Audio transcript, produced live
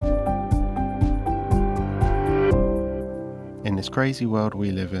this crazy world we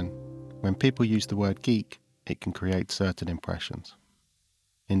live in, when people use the word geek, it can create certain impressions.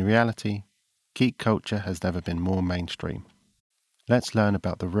 In reality, geek culture has never been more mainstream. Let's learn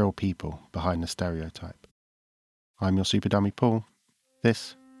about the real people behind the stereotype. I'm your super dummy Paul.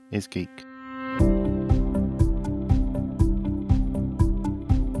 This is Geek.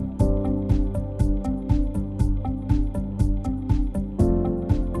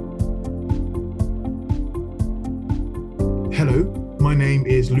 Hello, my name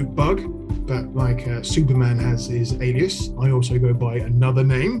is Luke Bug, but like Superman has his alias, I also go by another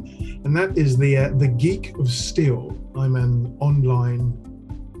name, and that is the Geek of Steel. I'm an online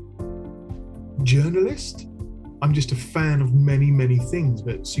journalist. I'm just a fan of many things,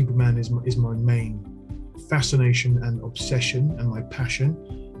 but Superman is my main fascination and obsession and my passion.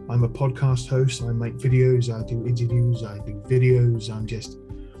 I'm a podcast host. I make videos, I do interviews, I do videos. I'm just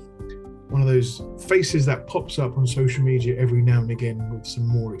one of those faces that pops up on social media every now and again with some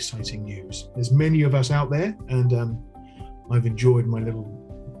more exciting news. There's many of us out there, and I've enjoyed my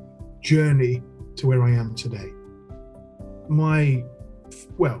little journey to where I am today.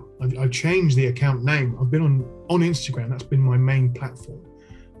 I've changed the account name. I've been on Instagram. That's been my main platform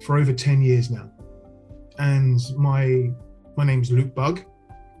for over 10 years now. And my name's Luke Bug,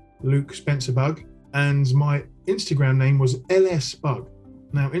 Luke Spencer Bug, and my Instagram name was LS Bug.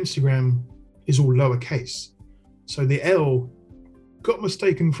 Now, Instagram is all lowercase, so the L got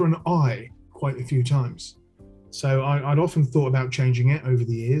mistaken for an I quite a few times. So I'd often thought about changing it over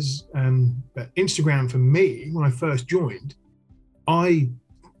the years, but Instagram for me, when I first joined, I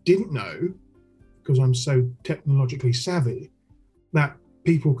didn't know, because I'm so technologically savvy, that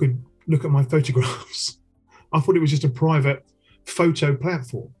people could look at my photographs. I thought it was just a private photo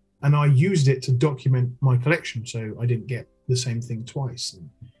platform, and I used it to document my collection, so I didn't get the same thing twice. And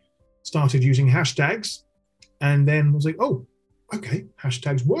started using hashtags, and then was like, oh, okay,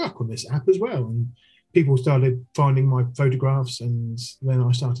 hashtags work on this app as well. And people started finding my photographs, and then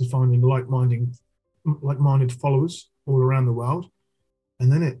I started finding like-minded followers all around the world. And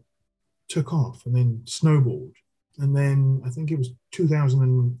then it took off and then snowballed. And then I think it was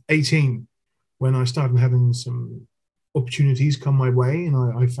 2018 when I started having some opportunities come my way, and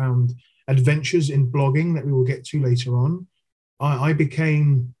I found adventures in blogging that we will get to later on. I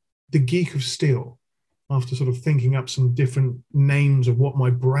became the Geek of Steel after sort of thinking up some different names of what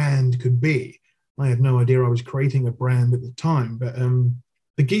my brand could be. I had no idea I was creating a brand at the time, but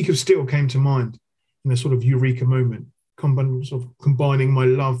the Geek of Steel came to mind in a sort of eureka moment, combining my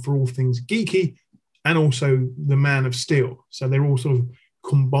love for all things geeky and also the man of steel. So they're all sort of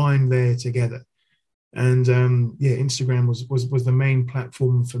combined there together. And Instagram was the main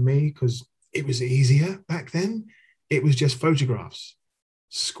platform for me because it was easier back then. It was just photographs,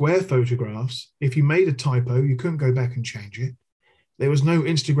 square photographs. If you made a typo, you couldn't go back and change it. There was no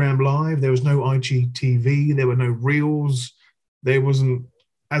Instagram Live. There was no IGTV. There were no Reels. There wasn't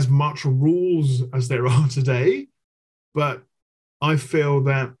as much rules as there are today. But I feel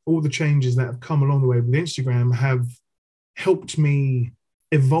that all the changes that have come along the way with Instagram have helped me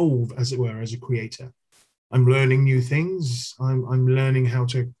evolve, as it were, as a creator. I'm learning new things. I'm learning how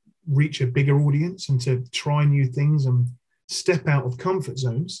to reach a bigger audience and to try new things and step out of comfort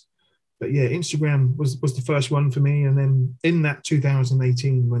zones. But yeah, Instagram was the first one for me. And then in that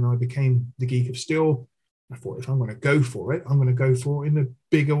 2018, when I became the Geek of Steel, I thought, if I'm going to go for it, I'm going to go for it in a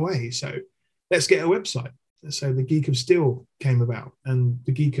bigger way. So let's get a website. So the Geek of Steel came about, and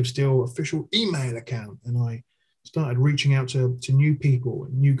the Geek of Steel official email account. And I started reaching out to new people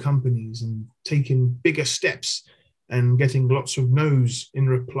and new companies and taking bigger steps and getting lots of no's in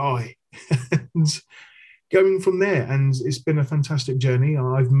reply and going from there. And it's been a fantastic journey.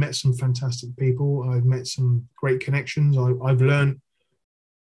 I've met some fantastic people. I've met some great connections. I've learned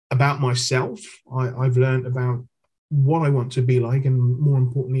about myself. I've learned about what I want to be like, and more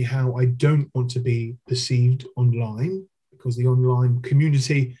importantly, how I don't want to be perceived online, because the online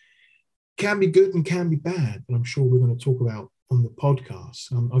community can be good and can be bad. And I'm sure we're going to talk about on the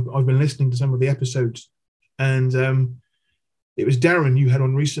podcast. I've been listening to some of the episodes, and it was Darren you had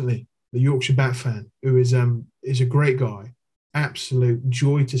on recently, the Yorkshire Bat fan, who is a great guy, absolute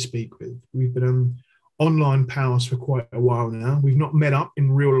joy to speak with. We've been online pals for quite a while now. We've not met up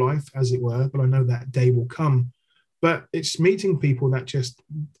in real life, as it were, but I know that day will come. But it's meeting people that just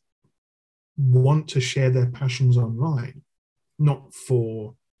want to share their passions online, not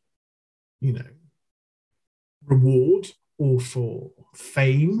for, reward or for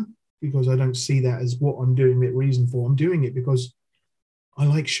fame, because I don't see that as what I'm doing it reason for. I'm doing it because I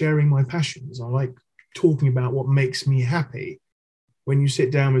like sharing my passions. I like talking about what makes me happy. When you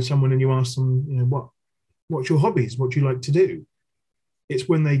sit down with someone and you ask them, what's your hobbies? What do you like to do? it's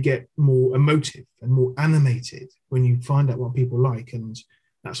when they get more emotive and more animated, when you find out what people like. And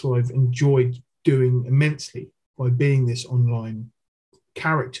that's what I've enjoyed doing immensely by being this online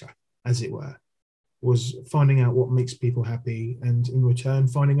character, as it were, was finding out what makes people happy, and in return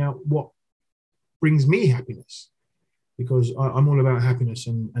finding out what brings me happiness, because I'm all about happiness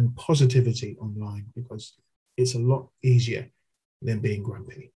and positivity online, because it's a lot easier than being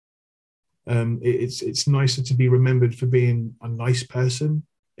grumpy. It's nicer to be remembered for being a nice person.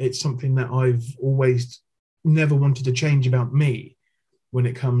 It's something that I've always never wanted to change about me, when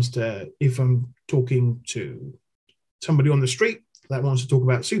it comes to, if I'm talking to somebody on the street that wants to talk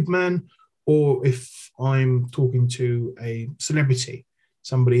about Superman, or if I'm talking to a celebrity,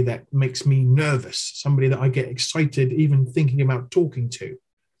 somebody that makes me nervous, somebody that I get excited even thinking about talking to.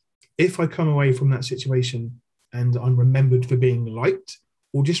 If I come away from that situation and I'm remembered for being liked,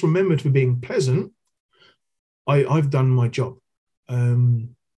 or just remembered for being pleasant, I've done my job.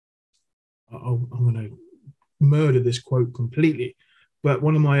 I'm going to murder this quote completely, but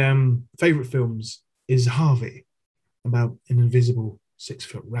one of my favorite films is Harvey, about an invisible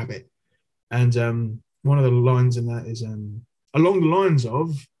 6-foot rabbit. And one of the lines in that is along the lines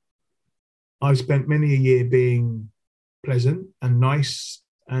of, I've spent many a year being pleasant and nice,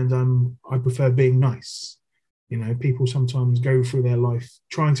 and I prefer being nice. You know, people sometimes go through their life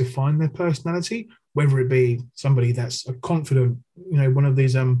trying to find their personality, whether it be somebody that's a confident, you know, one of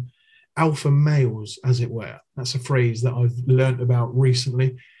these alpha males, as it were. That's a phrase that I've learned about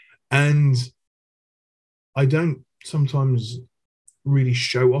recently. And I don't sometimes really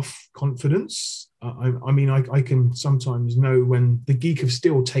show off confidence. I mean, I can sometimes know when the Geek of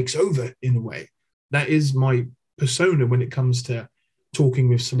Steel takes over in a way. That is my persona when it comes to talking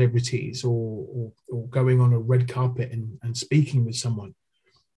with celebrities, or going on a red carpet and speaking with someone.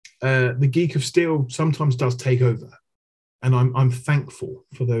 The Geek of Steel sometimes does take over, and I'm thankful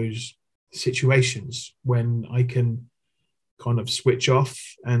for those situations when I can kind of switch off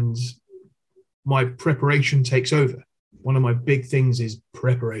and my preparation takes over. One of my big things is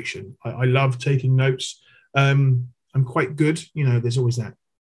preparation. I love taking notes. I'm quite good. You know, there's always that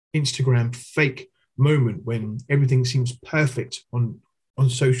Instagram fake moment when everything seems perfect on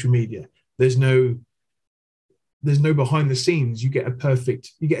social media. There's no behind the scenes. You get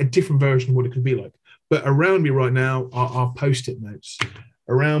a different version of what it could be like. But around me right now are post-it notes.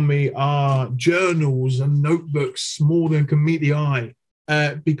 Around me are journals and notebooks, more than can meet the eye,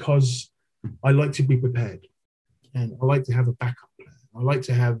 because I like to be prepared, and I like to have a backup plan. I like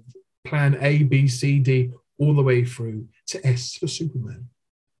to have plan A, B, C, D, all the way through to S for Superman.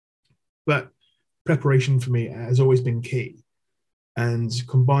 But preparation for me has always been key. And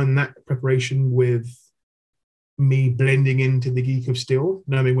combine that preparation with me blending into the Geek of Steel,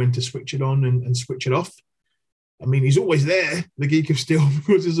 knowing when to switch it on and switch it off. I mean, he's always there, the Geek of Steel,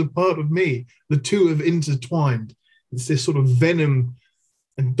 because he's a part of me. The two have intertwined. It's this sort of Venom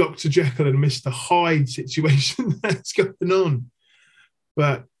and Dr. Jekyll and Mr. Hyde situation that's going on.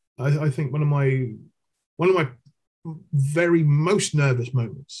 But I think one of my very most nervous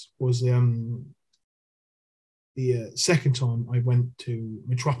moments was the second time I went to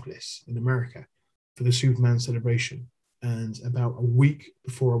Metropolis in America for the Superman celebration. And about a week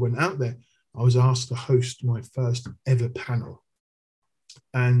before I went out there, I was asked to host my first ever panel.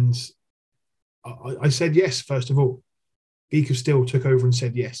 And I said yes, first of all. Geek of Steel took over and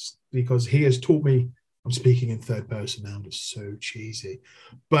said yes, because he has taught me, I'm speaking in third person now, it's so cheesy,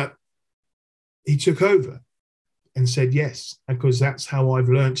 but he took over and said yes, because that's how I've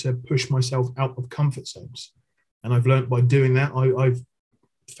learned to push myself out of comfort zones. And I've learned by doing that, I've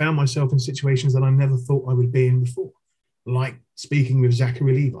found myself in situations that I never thought I would be in before, like speaking with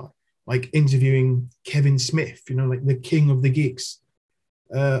Zachary Levi, like interviewing Kevin Smith, you know, like the king of the geeks.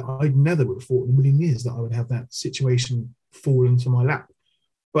 I'd never would have thought in a million years that I would have that situation fall into my lap.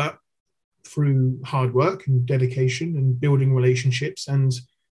 But through hard work and dedication and building relationships and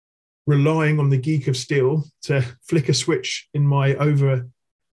relying on the Geek of Steel to flick a switch in my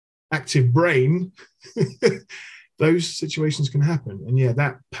overactive brain, those situations can happen. And yeah,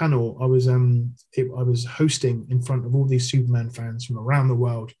 that panel I was hosting in front of all these Superman fans from around the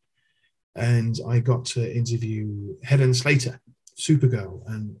world, and I got to interview Helen Slater, Supergirl,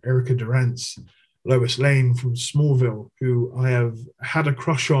 and Erica Durant's Lois Lane from Smallville, who I have had a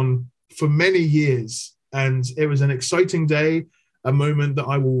crush on for many years. And it was an exciting day, a moment that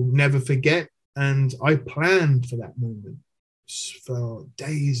I will never forget. And I planned for that moment for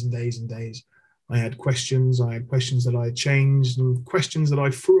days and days and days. I had questions that I changed, and questions that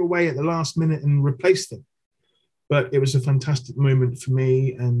I threw away at the last minute and replaced them. But it was a fantastic moment for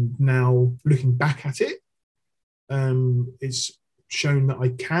me. And now looking back at it, it's shown that I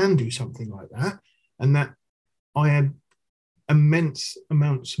can do something like that, and that I had immense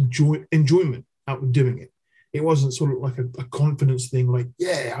amounts of enjoyment out of doing it. It wasn't sort of like a confidence thing, like,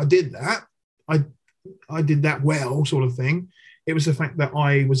 yeah, I did that. I did that well, sort of thing. It was the fact that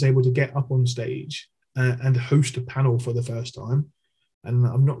I was able to get up on stage and host a panel for the first time. And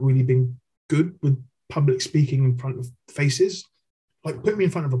I've not really been good with public speaking in front of faces. Like, put me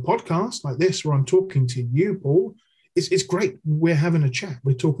in front of a podcast like this where I'm talking to you, Paul. It's great. We're having a chat.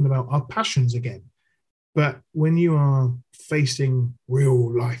 We're talking about our passions again. But when you are facing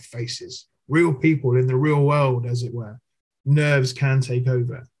real life faces, real people in the real world, as it were, nerves can take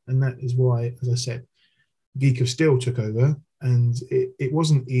over. And that is why, as I said, Geek of Steel took over. And it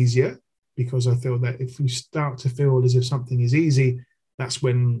wasn't easier, because I feel that if you start to feel as if something is easy, that's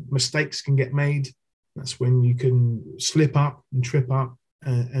when mistakes can get made. That's when you can slip up and trip up,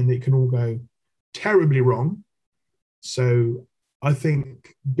 and it can all go terribly wrong. So I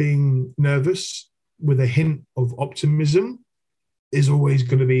think being nervous with a hint of optimism is always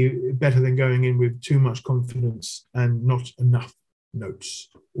going to be better than going in with too much confidence and not enough notes.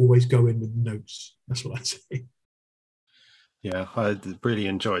 Always go in with notes. That's what I'd say. Yeah, I really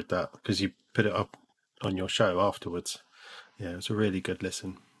enjoyed that, because you put it up on your show afterwards. Yeah, it was a really good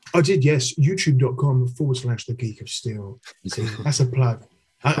listen. I did, yes. YouTube.com/The Geek of Steel. See, that's a plug.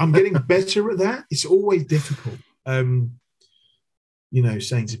 I'm getting better at that. It's always difficult.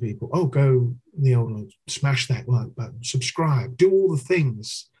 Saying to people, "Oh, go the old smash that like button, subscribe, do all the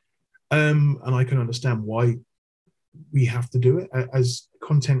things," and I can understand why we have to do it as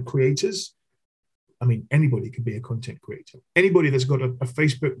content creators. I mean, anybody can be a content creator. Anybody that's got a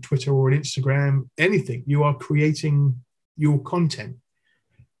Facebook, Twitter, or an Instagram, anything, you are creating your content,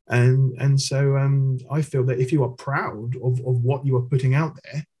 and so I feel that if you are proud of what you are putting out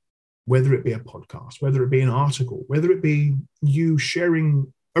there, whether it be a podcast, whether it be an article, whether it be you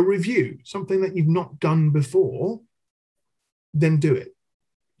sharing a review, something that you've not done before, then do it.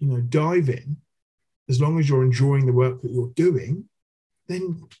 Dive in. As long as you're enjoying the work that you're doing,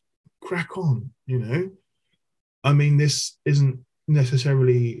 then crack on. I mean, this isn't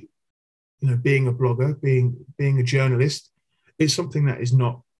necessarily, being a blogger, being a journalist. It's something that is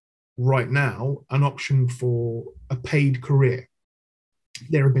not right now an option for a paid career.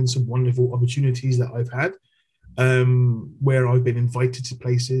 There have been some wonderful opportunities that I've had where I've been invited to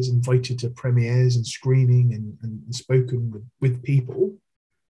places, invited to premieres and screening and spoken with people,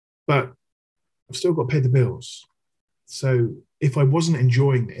 but I've still got to pay the bills. So if I wasn't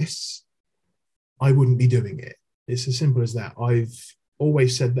enjoying this, I wouldn't be doing it. It's as simple as that. I've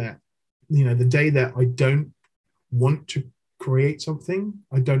always said that, the day that I don't want to create something,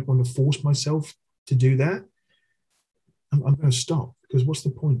 I don't want to force myself to do that, I'm going to stop, because what's the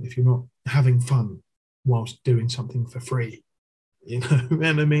point if you're not having fun whilst doing something for free?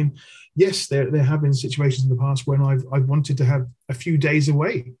 And I mean, yes, there have been situations in the past when I've wanted to have a few days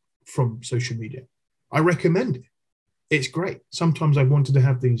away from social media. I recommend it. It's great. Sometimes I've wanted to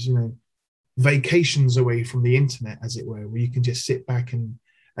have these, vacations away from the internet, as it were, where you can just sit back and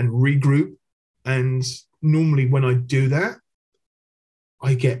regroup. And normally when I do that,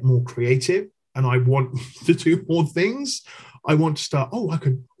 I get more creative and I want to do more things. I want to start, I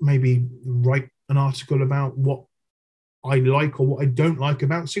could maybe write an article about what I like or what I don't like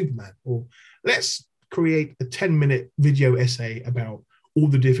about Superman. Or let's create a 10-minute video essay about all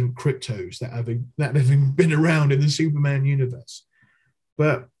the different cryptos that have been around in the Superman universe.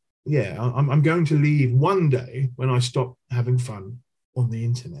 But yeah, I'm going to leave one day when I stop having fun on the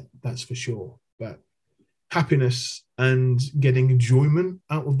internet, that's for sure. But happiness and getting enjoyment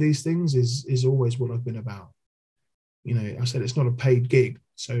out of these things is always what I've been about. I said it's not a paid gig.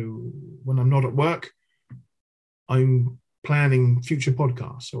 So when I'm not at work, I'm planning future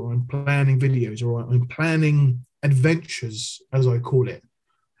podcasts, or I'm planning videos, or I'm planning adventures, as I call it.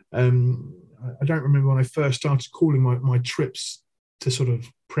 I don't remember when I first started calling my trips to sort of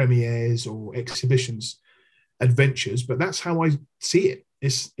premieres or exhibitions adventures, but that's how I see it.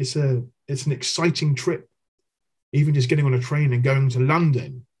 It's an exciting trip. Even just getting on a train and going to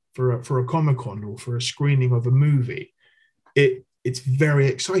London for a Comic-Con or for a screening of a movie, it's very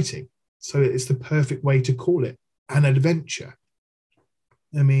exciting. So it's the perfect way to call it an adventure.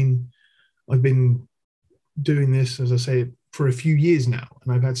 I mean, I've been doing this, as I say, for a few years now,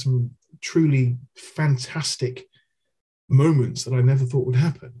 and I've had some truly fantastic moments that I never thought would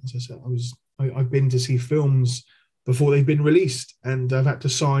happen. As I said, I've been to see films before they've been released, and I've had to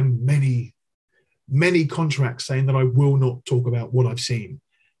sign many contracts saying that I will not talk about what I've seen.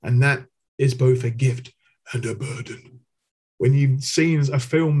 And that is both a gift and a burden. When you've seen a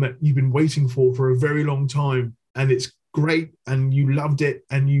film that you've been waiting for a very long time, and it's great and you loved it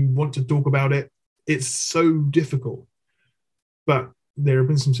and you want to talk about it. It's so difficult. But there have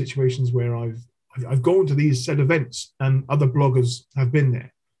been some situations where I've gone to these said events and other bloggers have been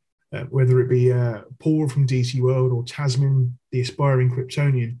there, whether it be Paul from DC World or Tasman, the aspiring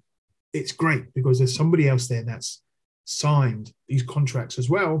Kryptonian. It's great because there's somebody else there that's signed these contracts as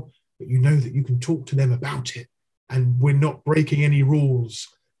well, but you know that you can talk to them about it and we're not breaking any rules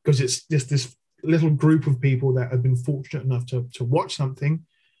because it's just this little group of people that have been fortunate enough to watch something.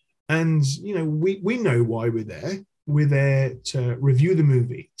 And, you know, we know why we're there. We're there to review the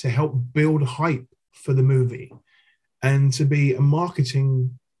movie, to help build hype for the movie, and to be a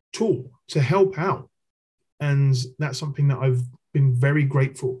marketing tool to help out. And that's something that I've been very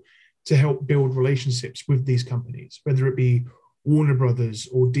grateful to help build relationships with these companies, whether it be Warner Brothers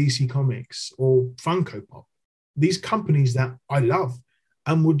or DC Comics or Funko Pop. These companies that I love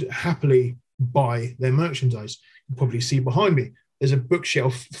and would happily buy their merchandise. You probably see behind me, there's a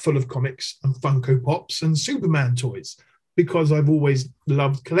bookshelf full of comics and Funko Pops and Superman toys because I've always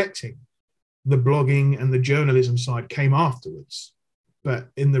loved collecting. The blogging and the journalism side came afterwards. But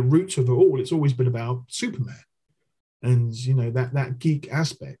in the roots of it all, it's always been about Superman and, you know, that geek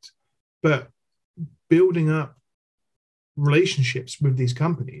aspect. But building up relationships with these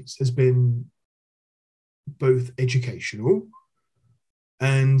companies has been both educational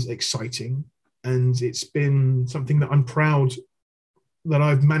and exciting. And it's been something that I'm proud that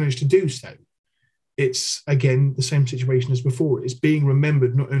I've managed to do so. It's, again, the same situation as before. It's being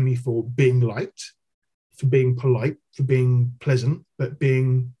remembered not only for being liked, for being polite, for being pleasant, but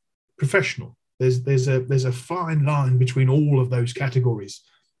being professional. There's a fine line between all of those categories.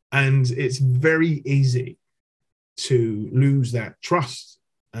 And it's very easy to lose that trust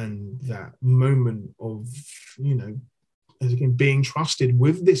and that moment of, you know, as again, being trusted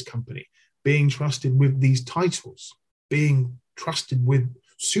with this company, being trusted with these titles, being trusted with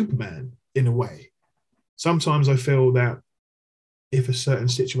Superman in a way. Sometimes I feel that if a certain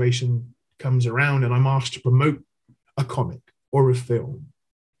situation comes around and I'm asked to promote a comic or a film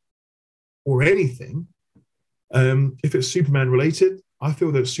or anything, if it's Superman related, I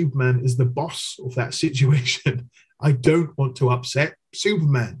feel that Superman is the boss of that situation. I don't want to upset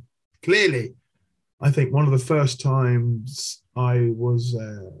Superman. Clearly, I think one of the first times I was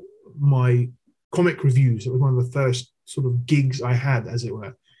my comic reviews, it was one of the first sort of gigs I had, as it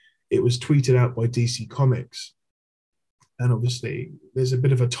were. It was tweeted out by DC Comics. And obviously, there's a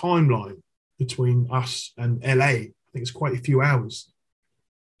bit of a timeline between us and LA. I think it's quite a few hours.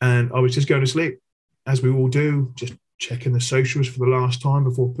 And I was just going to sleep, as we all do, just checking the socials for the last time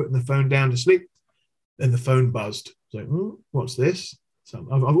before putting the phone down to sleep. Then the phone buzzed. I was like, what's this? So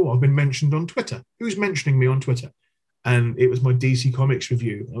I've been mentioned on Twitter. Who's mentioning me on Twitter? And it was my DC Comics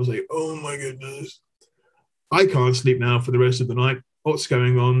review. I was like, oh my goodness. I can't sleep now for the rest of the night. What's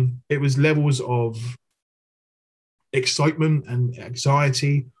going on? It was levels of excitement and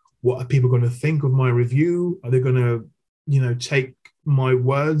anxiety. What are people going to think of my review? Are they going to, you know, take my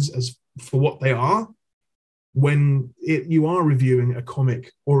words as for what they are? When you are reviewing a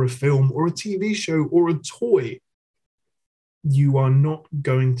comic or a film or a TV show or a toy, you are not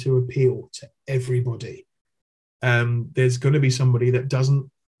going to appeal to everybody. There's going to be somebody that doesn't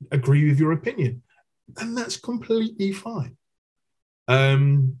agree with your opinion, and that's completely fine.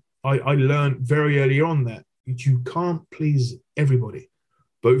 I learned very early on that you can't please everybody,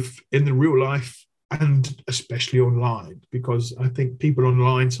 both in the real life and especially online, because I think people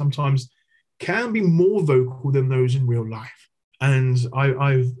online sometimes can be more vocal than those in real life. And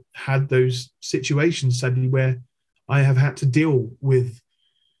I've had those situations, sadly, where I have had to deal with,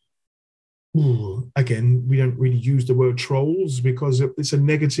 again, we don't really use the word trolls because it's a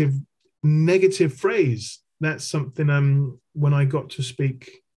negative phrase. That's something when I got to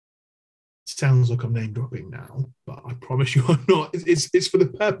speak, sounds like I'm name dropping now, but I promise you I'm not. It's for the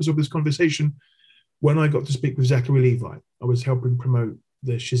purpose of this conversation. When I got to speak with Zachary Levi, I was helping promote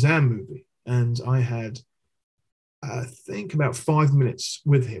the Shazam movie, and I had, I think, about 5 minutes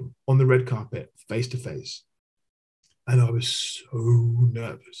with him on the red carpet, face to face. And I was so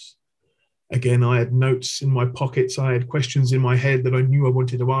nervous. Again, I had notes in my pockets. I had questions in my head that I knew I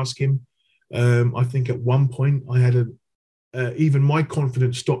wanted to ask him. I think at one point I had even my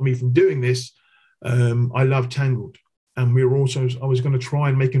confidence stopped me from doing this. I love Tangled. And I was going to try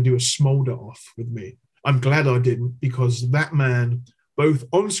and make him do a smolder off with me. I'm glad I didn't, because that man, both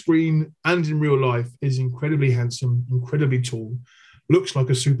on screen and in real life, is incredibly handsome, incredibly tall, looks like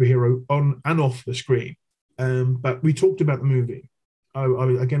a superhero on and off the screen. But we talked about the movie. I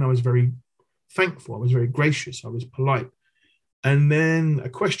was very thankful. I was very gracious. I was polite. And then a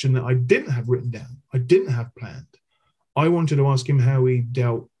question that I didn't have written down, I didn't have planned. I wanted to ask him how he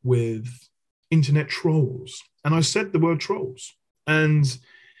dealt with internet trolls. And I said the word trolls. And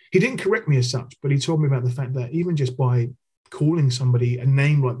he didn't correct me as such, but he told me about the fact that even just by calling somebody a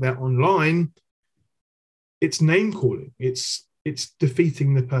name like that online, it's name calling. It's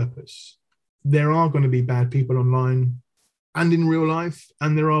defeating the purpose. There are going to be bad people online and in real life,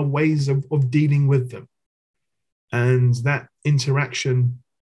 and there are ways of dealing with them. And that interaction,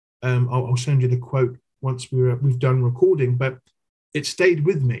 I'll send you the quote once we've done recording, but it stayed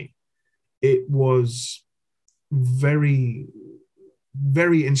with me. It was very,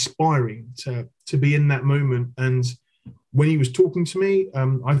 very inspiring to be in that moment. And when he was talking to me,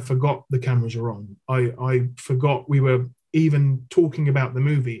 I forgot the cameras are on. I forgot we were even talking about the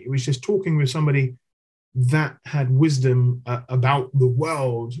movie. It was just talking with somebody that had wisdom about the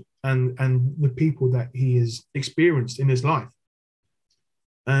world and the people that he has experienced in his life.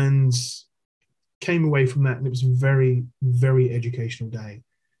 And came away from that, and it was a very, very educational day.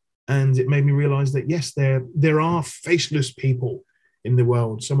 And it made me realize that, yes, there are faceless people in the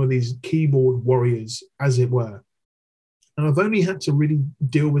world, some of these keyboard warriors, as it were. And I've only had to really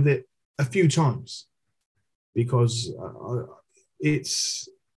deal with it a few times because it's,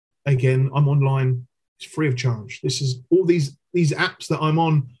 again, I'm online. It's free of charge. This is all these apps that I'm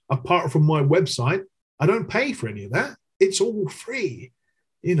on, apart from my website. I don't pay for any of that. It's all free,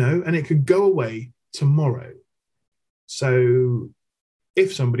 and it could go away tomorrow. So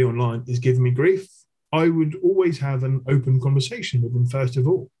if somebody online is giving me grief, I would always have an open conversation with them first of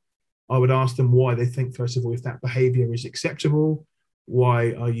all. I would ask them why they think, first of all, if that behavior is acceptable.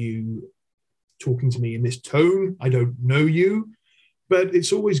 Why are you talking to me in this tone? I don't know you. But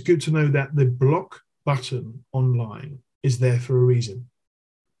it's always good to know that the block button online is there for a reason.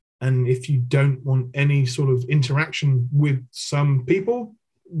 And if you don't want any sort of interaction with some people,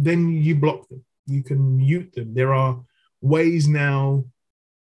 then you block them. You can mute them. There are ways now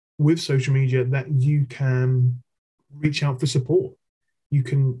with social media that you can reach out for support. You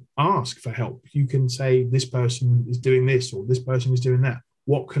can ask for help. You can say, this person is doing this or this person is doing that.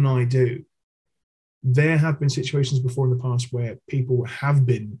 What can I do? There have been situations before in the past where people have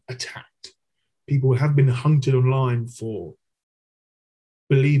been attacked. People have been hunted online for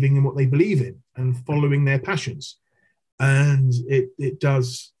believing in what they believe in and following their passions. And it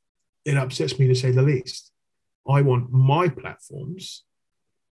upsets me, to say the least. I want my platforms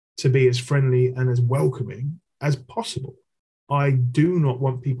to be as friendly and as welcoming as possible. I do not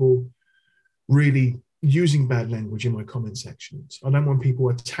want people really using bad language in my comment sections. I don't want people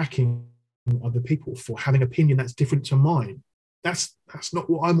attacking other people for having an opinion that's different to mine. That's not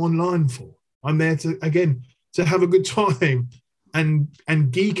what I'm online for. I'm there to have a good time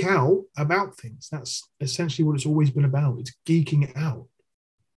and geek out about things. That's essentially what it's always been about. It's geeking out.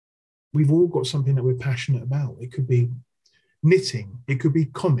 We've all got something that we're passionate about. It could be knitting. It could be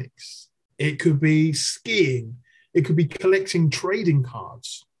comics. It could be skiing. It could be collecting trading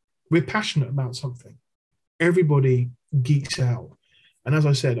cards. We're passionate about something. Everybody geeks out. And as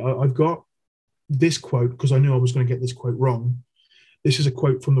I said, I've got this quote because I knew I was going to get this quote wrong. This is a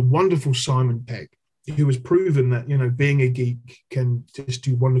quote from the wonderful Simon Pegg, who has proven that, being a geek can just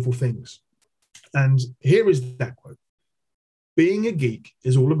do wonderful things. And here is that quote. Being a geek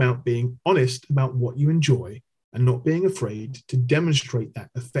is all about being honest about what you enjoy and not being afraid to demonstrate that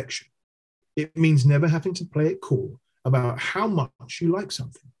affection. It means never having to play it cool about how much you like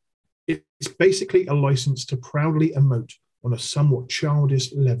something. It's basically a license to proudly emote on a somewhat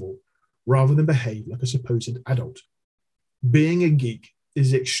childish level rather than behave like a supposed adult. Being a geek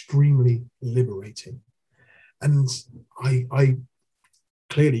is extremely liberating. And I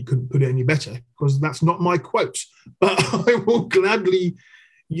clearly couldn't put it any better because that's not my quote, but I will gladly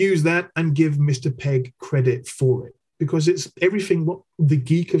use that and give Mr. Pegg credit for it because it's everything what the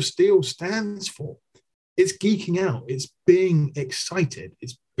Geek of Steel stands for. It's geeking out. It's being excited.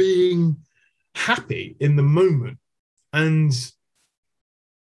 It's being happy in the moment. And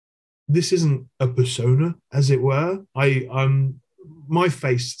this isn't a persona, as it were. My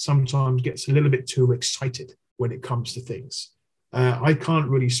face sometimes gets a little bit too excited when it comes to things. I can't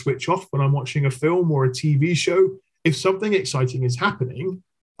really switch off when I'm watching a film or a TV show. If something exciting is happening,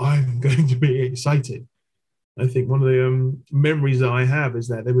 I'm going to be excited. I think one of the memories that I have is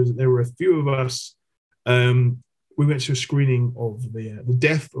that there were a few of us. We went to a screening of the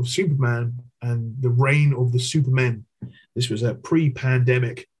death of Superman and the reign of the Supermen. This was a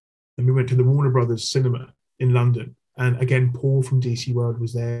pre-pandemic, and we went to the Warner Brothers cinema in London. And again, Paul from DC World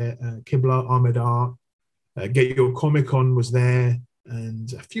was there, Kibla Ahmed Art, Get Your Comic On was there,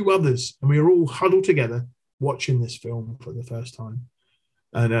 and a few others. And we were all huddled together watching this film for the first time.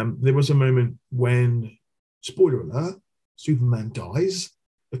 And there was a moment when spoiler alert, Superman dies.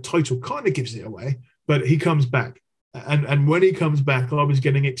 The title kind of gives it away, but he comes back. And when he comes back, I was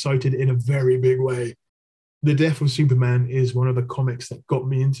getting excited in a very big way. The death of Superman is one of the comics that got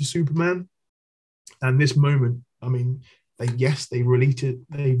me into Superman. And this moment, I mean, they released it.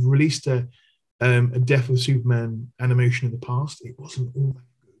 They've released a Death of Superman animation in the past. It wasn't all that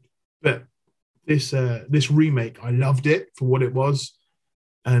good, but this remake, I loved it for what it was.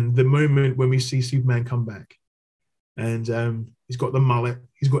 And the moment when we see Superman come back, and he's got the mullet,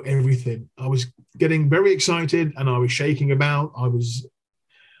 he's got everything. I was getting very excited, and I was shaking about.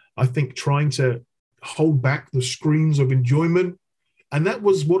 I think, trying to hold back the screams of enjoyment, and that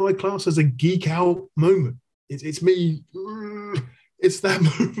was what I class as a geek out moment. It's me. It's that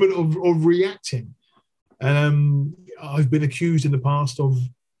moment of reacting. I've been accused in the past of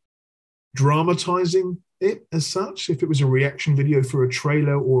dramatizing it as such. If it was a reaction video for a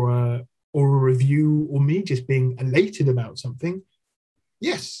trailer or a review, or me just being elated about something,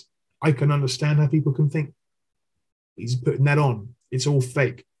 yes, I can understand how people can think he's putting that on. It's all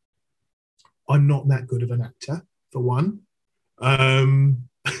fake. I'm not that good of an actor, for one. And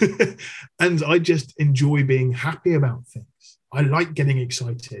I just enjoy being happy about things. I like getting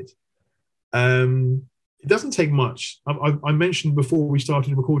excited. It doesn't take much. I mentioned before we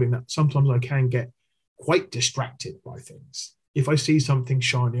started recording that sometimes I can get quite distracted by things. If I see something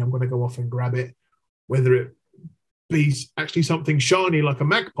shiny, I'm going to go off and grab it, whether it be actually something shiny like a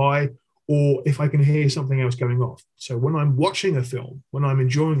magpie, or if I can hear something else going off. So when I'm watching a film, when I'm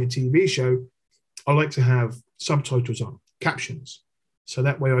enjoying a TV show, I like to have subtitles on, captions. So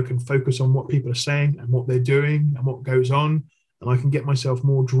that way I can focus on what people are saying and what they're doing and what goes on, and I can get myself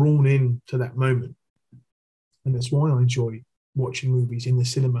more drawn in to that moment. And that's why I enjoy watching movies in the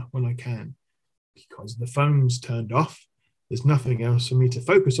cinema when I can, because the phone's turned off. There's nothing else for me to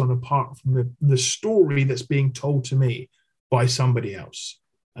focus on apart from the story that's being told to me by somebody else.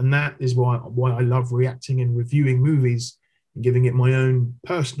 And that is why I love reacting and reviewing movies and giving it my own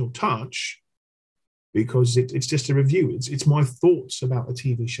personal touch, because it's just a review. It's my thoughts about a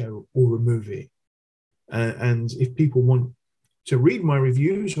TV show or a movie. And if people want to read my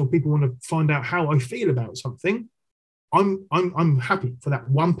reviews, or people want to find out how I feel about something, I'm happy for that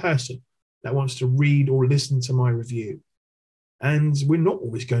one person that wants to read or listen to my review. And we're not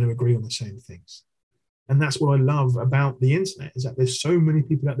always going to agree on the same things. And that's what I love about the internet, is that there's so many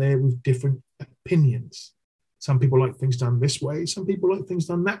people out there with different opinions. Some people like things done this way. Some people like things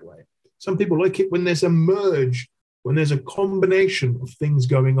done that way. Some people like it when there's a merge, when there's a combination of things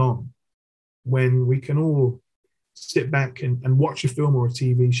going on, when we can all sit back and watch a film or a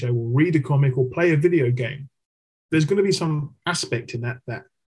TV show, or read a comic, or play a video game. There's going to be some aspect in that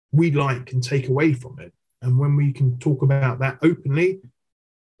we like and take away from it. And when we can talk about that openly,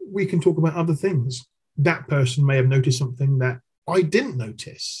 we can talk about other things. That person may have noticed something that I didn't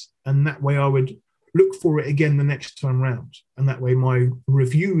notice, and that way I would look for it again the next time round. And that way my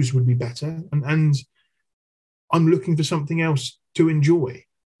reviews would be better. And I'm looking for something else to enjoy.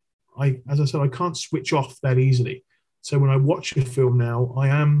 As I said, I can't switch off that easily. So when I watch a film now, I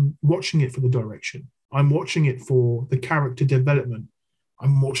am watching it for the direction. I'm watching it for the character development.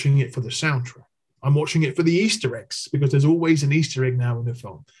 I'm watching it for the soundtrack. I'm watching it for the Easter eggs, because there's always an Easter egg now in the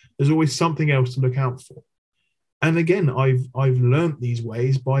film. There's always something else to look out for. And again, I've learned these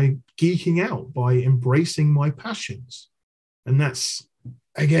ways by geeking out, by embracing my passions. And that's,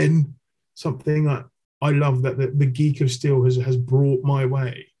 again, something I love that the Geek of Steel has brought my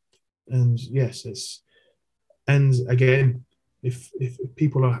way. And yes, and again, if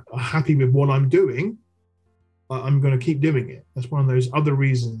people are happy with what I'm doing, I'm going to keep doing it. That's one of those other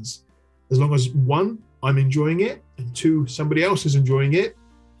reasons. As long as, one, I'm enjoying it, and two, somebody else is enjoying it,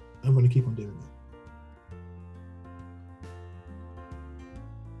 I'm going to keep on doing it.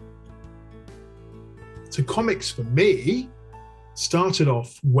 So comics for me started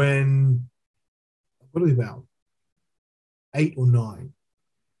off when, what are we about? 8 or 9.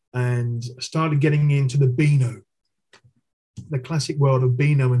 And started getting into the Beano, the classic world of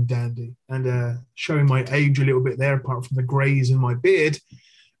Beano and Dandy, and showing my age a little bit there, apart from the greys in my beard.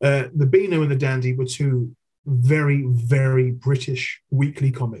 The Beano and the Dandy were two very, very British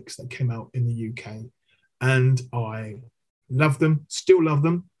weekly comics that came out in the UK. And I love them, still love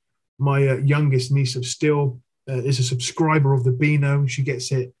them. My youngest niece of still is a subscriber of the Beano. She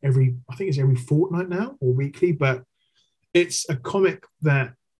gets it every fortnight now, or weekly, but it's a comic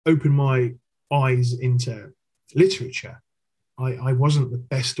that opened my eyes into literature. I wasn't the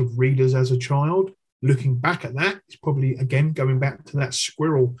best of readers as a child. Looking back at that, it's probably, again, going back to that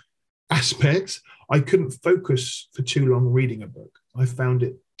squirrel aspect. I couldn't focus for too long reading a book. I found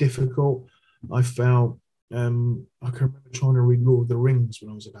it difficult. I felt I can remember trying to read Lord of the Rings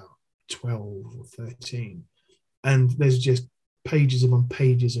when I was about 12 or 13. And there's just pages upon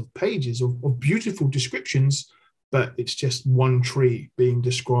pages of beautiful descriptions, but it's just one tree being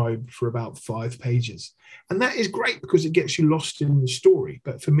described for about 5 pages. And that is great because it gets you lost in the story.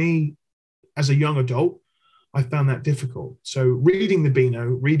 But for me, as a young adult, I found that difficult. So reading the Beano,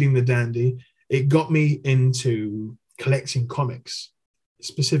 reading the Dandy, it got me into collecting comics,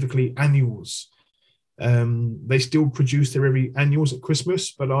 specifically annuals. They still produce their every annuals at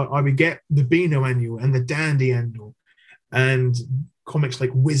Christmas, but I would get the Beano annual and the Dandy annual and comics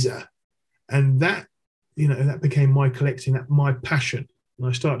like Whizzer. And that, that became my collecting, that my passion. And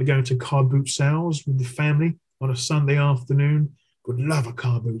I started going to car boot sales with the family on a Sunday afternoon. Would love a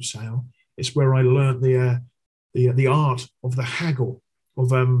car boot sale. It's where I learned the art of the haggle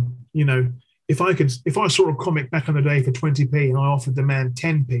of if I saw a comic back in the day for 20p and I offered the man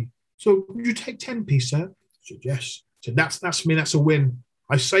 10p, so would you take 10p, sir? I said yes. So that's me. That's a win.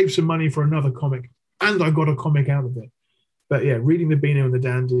 I saved some money for another comic and I got a comic out of it. But yeah, reading the Beano and the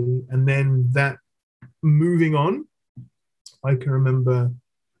Dandy, and then that moving on, I can remember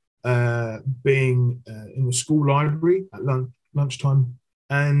being in the school library at lunchtime,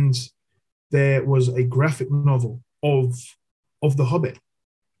 and there was a graphic novel of The Hobbit.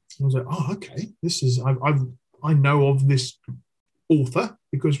 I was like, oh, okay, this is I know of this author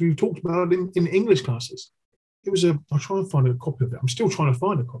because we've talked about it in English classes. I'll try and find a copy of it. I'm still trying to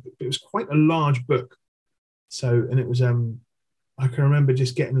find a copy, but it was quite a large book. So, and it was I can remember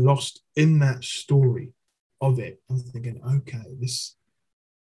just getting lost in that story of it. I was thinking, okay, this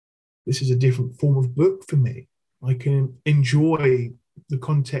is a different form of book for me. I can enjoy the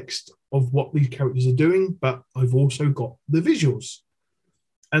context of what these characters are doing, but I've also got the visuals.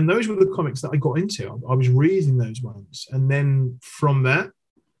 And those were the comics that I got into. I was reading those ones. And then from that,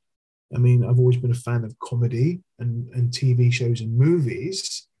 I mean, I've always been a fan of comedy and TV shows and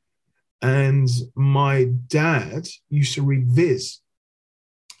movies. And my dad used to read Viz.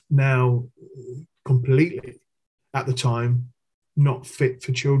 Now, completely, at the time, not fit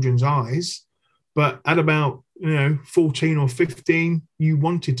for children's eyes. But at about 14 or 15, you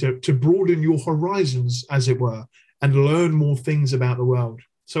wanted to broaden your horizons, as it were, and learn more things about the world.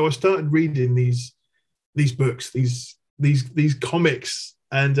 So I started reading these books, these comics,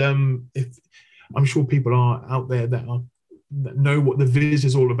 and if I'm sure people are out there that know what the Viz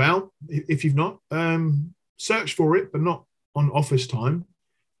is all about. If you've not, search for it, but not on office time,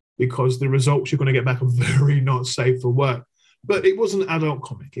 because the results you're going to get back are very not safe for work. But it was an adult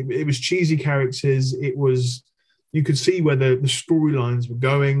comic. It was cheesy characters. You could see where the storylines were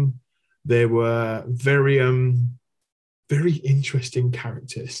going. There were very interesting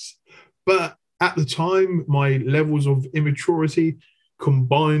characters. But at the time, my levels of immaturity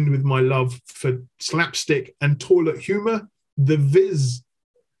combined with my love for slapstick and toilet humor, the Viz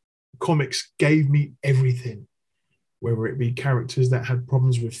comics gave me everything. Whether it be characters that had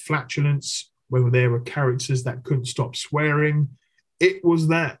problems with flatulence, whether there were characters that couldn't stop swearing. It was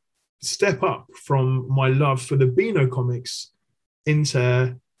that step up from my love for the Beano comics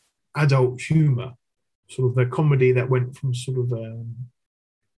into adult humor, sort of the comedy that went from sort of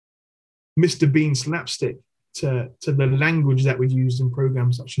Mr. Bean slapstick to the language that we used in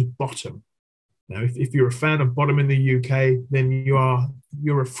programs such as Bottom. Now, if you're a fan of Bottom in the UK, then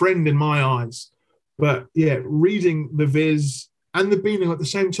you're a friend in my eyes. But yeah, reading the Viz and the Beano at the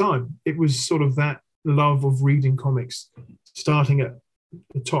same time, it was sort of that love of reading comics, starting at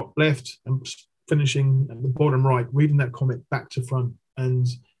the top left and finishing at the bottom right, reading that comic back to front and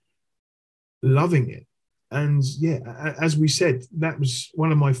loving it. And yeah, as we said, that was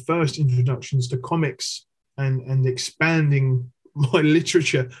one of my first introductions to comics and expanding my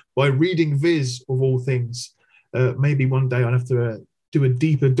literature by reading Viz, of all things. Maybe one day I'll have to do a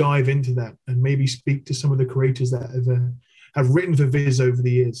deeper dive into that and maybe speak to some of the creators that have written for Viz over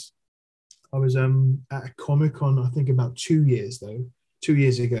the years. I was at a Comic-Con, I think about 2 years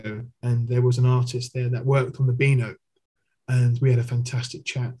ago, and there was an artist there that worked on the Beano, and we had a fantastic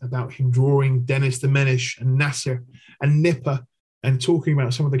chat about him drawing Dennis the Menace and Nasser and Nipper, and talking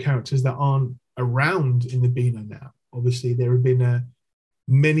about some of the characters that aren't around in the Beano now. Obviously, there have been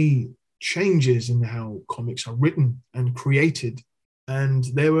many changes in how comics are written and created, and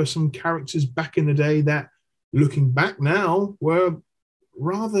there were some characters back in the day that, looking back now, were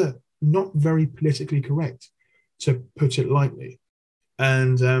rather not very politically correct, to put it lightly.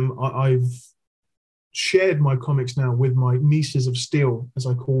 And I've shared my comics now with my nieces of steel, as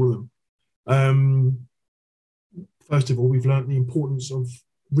I call them. First of all, we've learned the importance of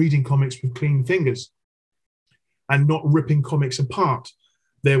reading comics with clean fingers and not ripping comics apart.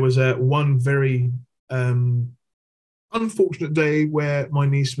 There was one very unfortunate day where my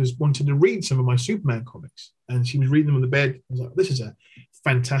niece was wanted to read some of my Superman comics, and she was reading them on the bed. I was like, this is a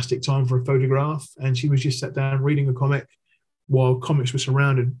fantastic time for a photograph. And she was just sat down reading a comic while comics were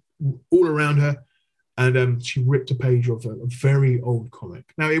surrounded all around her. And she ripped a page of a very old comic.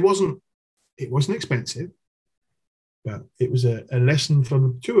 Now, it wasn't expensive, but it was a lesson from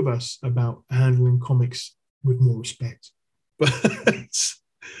the two of us about handling comics with more respect. But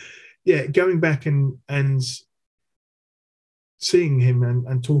yeah, going back and seeing him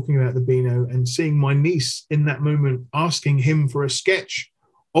and talking about the Beano, and seeing my niece in that moment asking him for a sketch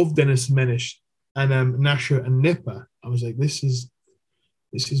of Dennis the Menace and Nasher and Nipper, I was like, this is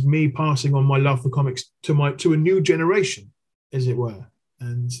me passing on my love for comics to a new generation, as it were.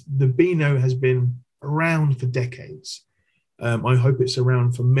 And the Beano has been around for decades. I hope it's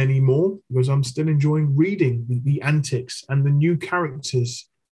around for many more, because I'm still enjoying reading the antics and the new characters.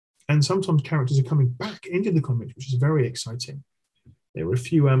 And sometimes characters are coming back into the comics, which is very exciting. There were a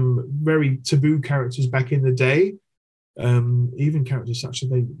few very taboo characters back in the day, even characters such as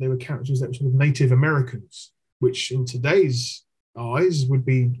they were characters that were sort of Native Americans, which in today's eyes would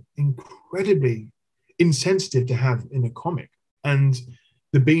be incredibly insensitive to have in a comic. And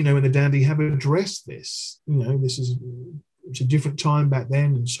the Beano and the Dandy have addressed this. It's a different time back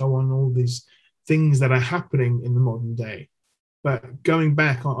then, and so on, all these things that are happening in the modern day. But going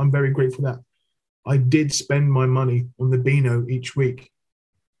back, I'm very grateful that I did spend my money on the Beano each week.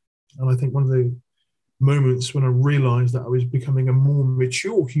 And I think one of the moments when I realized that I was becoming a more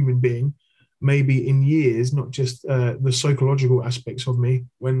mature human being, maybe in years, not just the psychological aspects of me,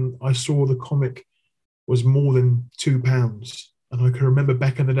 when I saw the comic was more than £2. And I can remember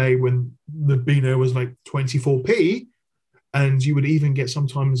back in the day when the Beano was like 24p, and you would even get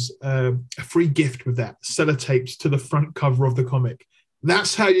sometimes a free gift with that, sellotapes to the front cover of the comic.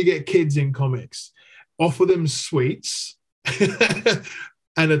 That's how you get kids in comics. Offer them sweets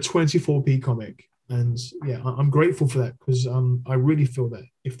and a 24p comic. And yeah, I'm grateful for that, because I really feel that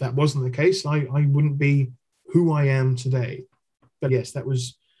if that wasn't the case, I wouldn't be who I am today. But yes, that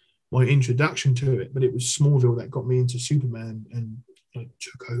was my introduction to it. But it was Smallville that got me into Superman and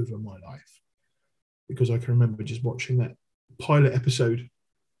took over my life, because I can remember just watching that pilot episode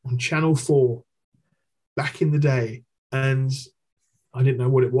on Channel 4 back in the day, and I didn't know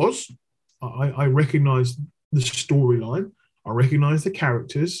what it was. I recognized the storyline, I recognized the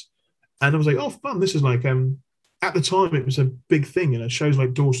characters, and I was like, oh, fun. This is like, at the time, it was a big thing. Shows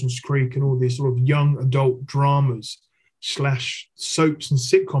like Dawson's Creek and all these sort of young adult dramas / soaps and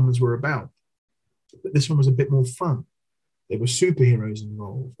sitcoms were about. But this one was a bit more fun. There were superheroes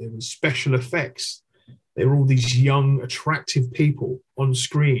involved. There was special effects. There were all these young, attractive people on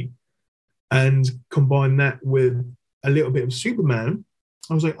screen. And combine that with a little bit of Superman,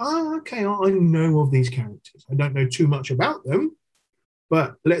 I was like, oh, okay, I know of these characters. I don't know too much about them,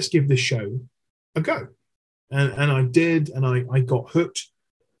 but let's give this show a go. And I did, and I got hooked.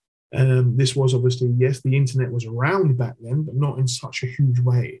 This was obviously, yes, the internet was around back then, but not in such a huge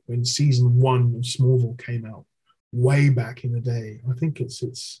way. When season 1 of Smallville came out way back in the day, I think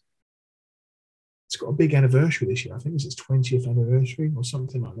it's got a big anniversary this year. I think it's its 20th anniversary or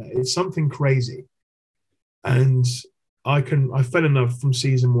something like that. It's something crazy. And I fell in love from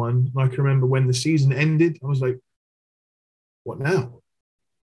season 1. I can remember when the season ended, I was like, what now?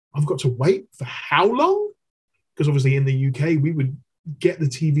 I've got to wait for how long? Because obviously in the UK, we would get the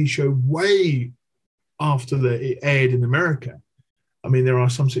TV show way after it aired in America. I mean, there are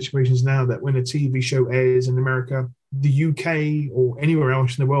some situations now that when a TV show airs in America, the UK or anywhere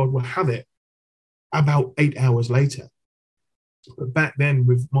else in the world will have it about 8 hours later. But back then,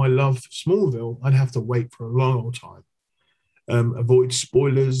 with my love for Smallville, I'd have to wait for a long old time. Avoid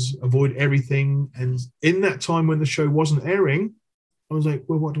spoilers, avoid everything. And in that time when the show wasn't airing, I was like,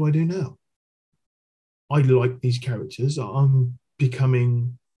 well, what do I do now? I like these characters. I'm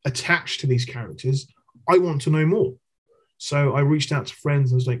becoming attached to these characters. I want to know more. So I reached out to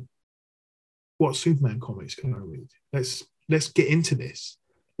friends. I was like, what Superman comics can I read? Let's get into this.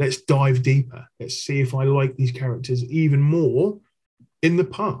 Let's dive deeper. Let's see if I like these characters even more in the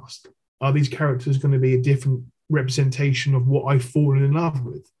past. Are these characters going to be a different representation of what I've fallen in love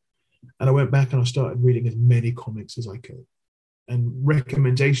with? And I went back and I started reading as many comics as I could. And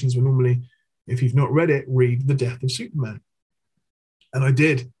recommendations were normally, if you've not read it, read The Death of Superman. And I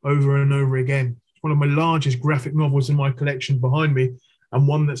did over and over again. It's one of my largest graphic novels in my collection behind me, and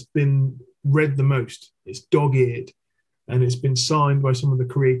one that's been read the most. It's dog-eared, and it's been signed by some of the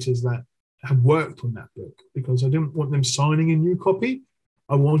creators that have worked on that book, because I didn't want them signing a new copy.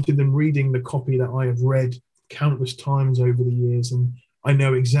 I wanted them reading the copy that I have read countless times over the years and I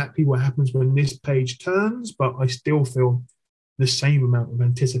know exactly what happens when this page turns, but I still feel the same amount of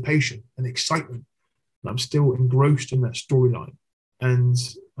anticipation and excitement. I'm still engrossed in that storyline. And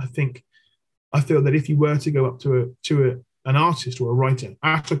I feel that if you were to go up to an artist or a writer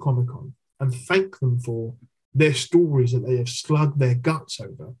at a Comic-Con and thank them for their stories that they have slugged their guts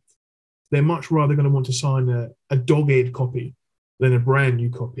over, they're much rather going to want to sign a dog-eared copy than a brand new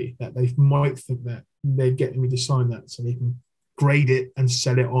copy that they might think that they're getting me to sign that so they can grade it and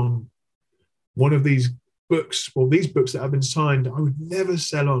sell it on. One of these books, or these books that have been signed, I would never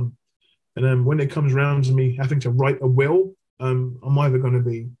sell on. And when it comes around to me having to write a will, I'm either going to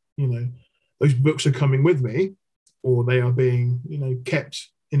be, those books are coming with me, or they are being, kept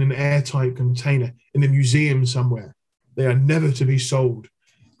in an airtight container in a museum somewhere. They are never to be sold.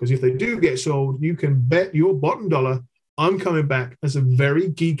 Because if they do get sold, you can bet your bottom dollar I'm coming back as a very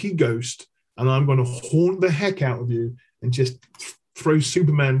geeky ghost, and I'm going to haunt the heck out of you and just throw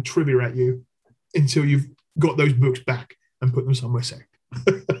Superman trivia at you until you've got those books back and put them somewhere safe.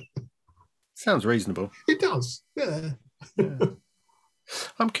 Sounds reasonable. It does, yeah.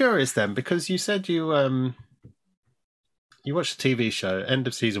 I'm curious then, because you said you watched the TV show, end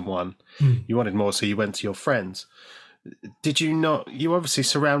of season 1. You wanted more, so you went to your friends. Did you not? You were obviously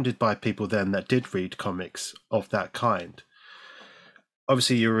surrounded by people then that did read comics of that kind.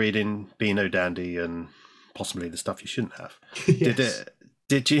 Obviously, you were reading Beano Dandy and possibly the stuff you shouldn't have. Yes.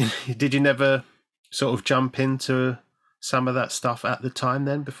 Did you never sort of jump into some of that stuff at the time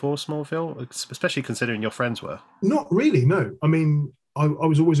then before Smallville, especially considering your friends were? Not really, no. I mean, I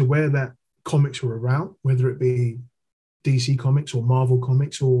was always aware that comics were around, whether it be DC Comics or Marvel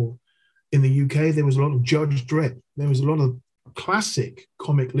Comics, or in the UK, there was a lot of Judge Dredd. There was a lot of classic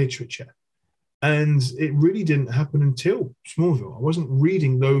comic literature. And it really didn't happen until Smallville. I wasn't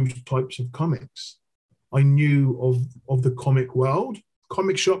reading those types of comics. I knew of the comic world.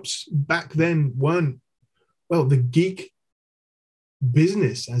 Comic shops back then weren't, well, the geek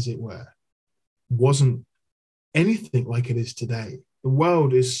business, as it were, wasn't anything like it is today. The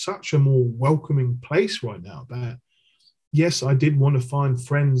world is such a more welcoming place right now that, yes, I did want to find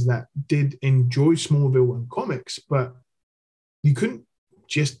friends that did enjoy Smallville and comics, but you couldn't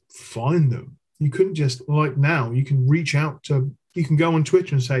just find them. You couldn't just, like now, you can go on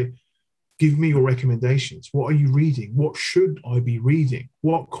Twitter and say, give me your recommendations. What are you reading? What should I be reading?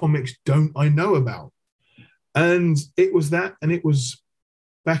 What comics don't I know about? And it was that, and it was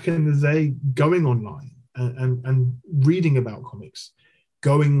back in the day going online and reading about comics,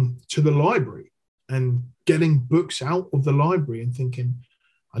 going to the library and getting books out of the library and thinking,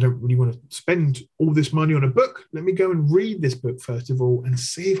 I don't really want to spend all this money on a book. Let me go and read this book first of all and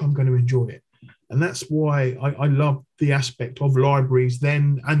see if I'm going to enjoy it. And that's why I love the aspect of libraries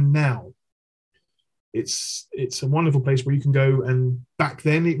then and now. It's a wonderful place where you can go, and back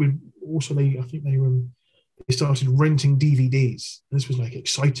then it would also, they started renting DVDs. And this was like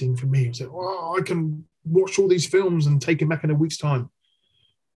exciting for me. I was like, oh, I can watch all these films and take them back in a week's time.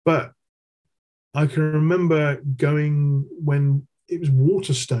 But I can remember going when it was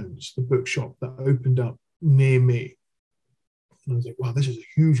Waterstones, the bookshop that opened up near me. And I was like, wow, this is a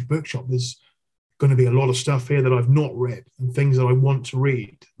huge bookshop. There's going to be a lot of stuff here that I've not read and things that I want to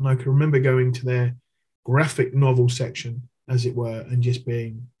read. And I can remember going to their graphic novel section, as it were, and just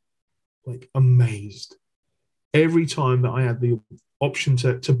being like amazed. Every time that I had the option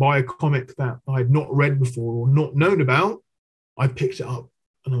to buy a comic that I had not read before or not known about, I picked it up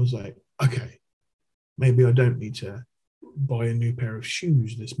and I was like, okay, maybe I don't need to buy a new pair of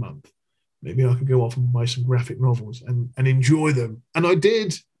shoes this month. Maybe I could go off and buy some graphic novels and enjoy them. And I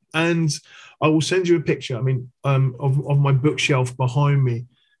did. And I will send you a picture. I mean, of my bookshelf behind me.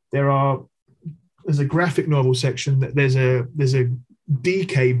 There's a graphic novel section. There's a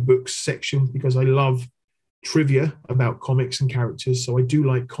DK books section because I love trivia about comics and characters. So I do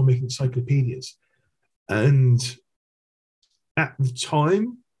like comic encyclopedias. And at the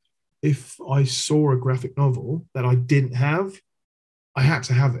time, if I saw a graphic novel that I didn't have, I had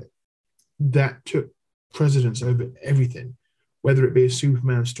to have it. That took precedence over everything, whether it be a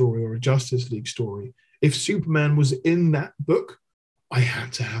Superman story or a Justice League story. If Superman was in that book, I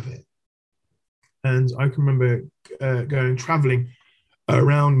had to have it. And I can remember going traveling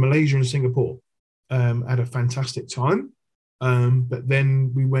around Malaysia and Singapore at a fantastic time. But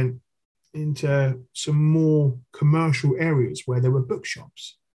then we went into some more commercial areas where there were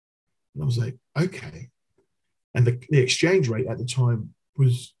bookshops. And I was like, okay. And the exchange rate at the time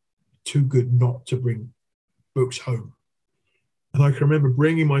was too good not to bring books home. And I can remember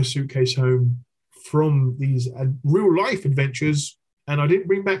bringing my suitcase home from these real life adventures, and I didn't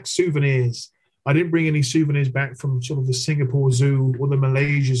bring back souvenirs. I didn't bring any souvenirs back from sort of the Singapore Zoo or the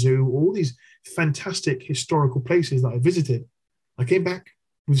Malaysia Zoo, all these fantastic historical places that I visited. I came back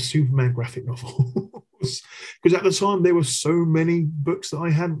with Superman graphic novels because at the time there were so many books that I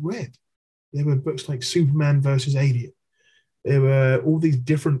hadn't read. There were books like Superman versus Alien. There were all these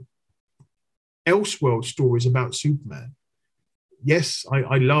different Elseworld stories about Superman. Yes,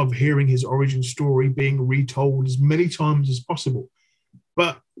 I love hearing his origin story being retold as many times as possible.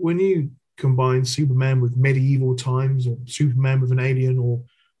 But when you combine Superman with medieval times, or Superman with an alien, or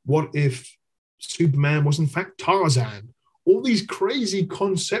what if Superman was in fact Tarzan? All these crazy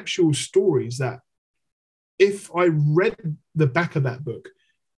conceptual stories that if I read the back of that book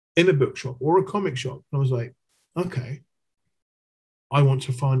in a bookshop or a comic shop, and I was like, okay, I want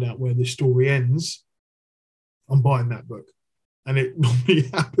to find out where this story ends, I'm buying that book. And it normally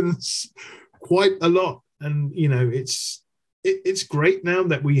happens quite a lot. And, you know, it's great now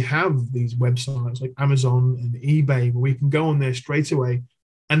that we have these websites like Amazon and eBay where we can go on there straight away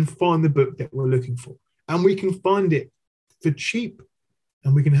and find the book that we're looking for. And we can find it for cheap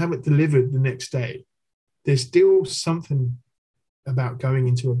and we can have it delivered the next day. There's still something about going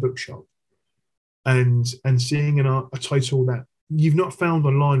into a bookshop and seeing a title that you've not found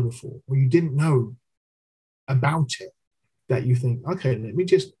online before or you didn't know about it, that you think, okay, let me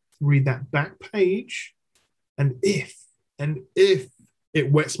just read that back page, and if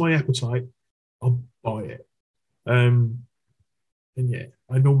it whets my appetite, I'll buy it. And yeah,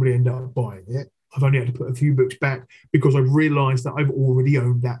 I normally end up buying it. I've only had to put a few books back because I've realized that I've already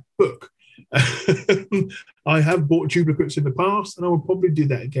owned that book. I have bought duplicates in the past, and I will probably do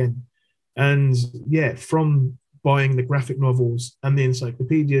that again. And yeah, from buying the graphic novels and the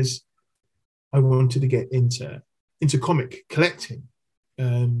encyclopedias, I wanted to get into comic collecting.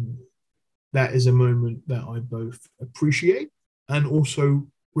 That is a moment that I both appreciate and also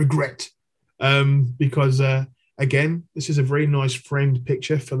regret, because again, this is a very nice framed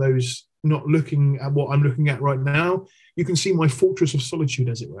picture for those not looking at what I'm looking at right now. You can see my fortress of solitude,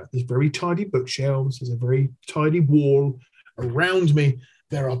 as it were. There's very tidy bookshelves. There's a very tidy wall. Around me,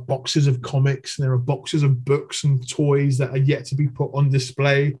 there are boxes of comics. And there are boxes of books and toys that are yet to be put on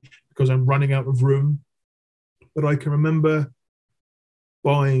display because I'm running out of room. But I can remember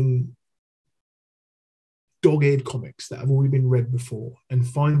buying dog-eared comics that have already been read before and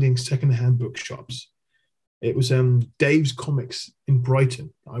finding secondhand bookshops. It was Dave's Comics in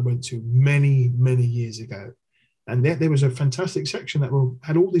Brighton I went to many, many years ago. And there was a fantastic section that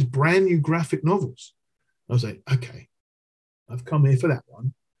had all these brand new graphic novels. I was like, okay, I've come here for that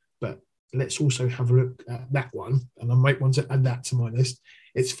one, but let's also have a look at that one. And I might want to add that to my list.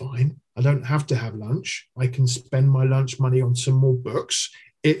 It's fine. I don't have to have lunch. I can spend my lunch money on some more books.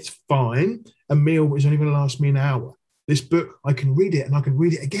 It's fine. A meal is only going to last me an hour. This book, I can read it and I can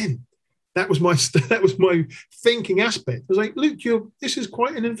read it again. That was my thinking aspect. I was like, Luke, this is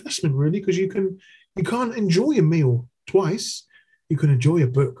quite an investment, really, because you can't enjoy a meal twice. You can enjoy a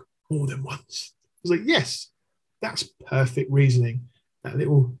book more than once. I was like, yes, that's perfect reasoning. That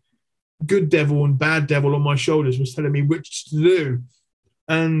little good devil and bad devil on my shoulders was telling me which to do.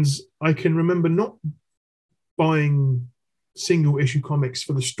 And I can remember not buying single issue comics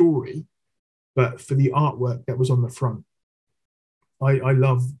for the story, but for the artwork that was on the front. I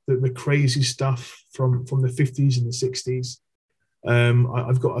love the crazy stuff from the 50s and the 60s.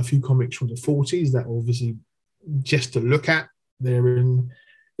 I've got a few comics from the 40s that obviously just to look at.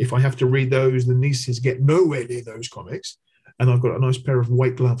 If I have to read those, the nieces get nowhere near those comics. And I've got a nice pair of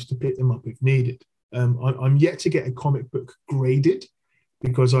white gloves to pick them up if needed. I'm yet to get a comic book graded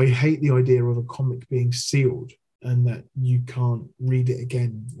because I hate the idea of a comic being sealed and that you can't read it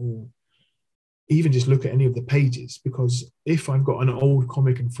again or even just look at any of the pages, because if I've got an old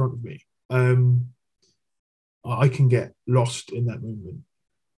comic in front of me, I can get lost in that moment.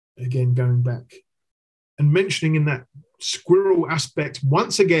 Again, going back and mentioning in that squirrel aspect,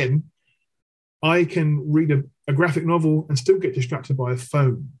 once again, I can read a graphic novel and still get distracted by a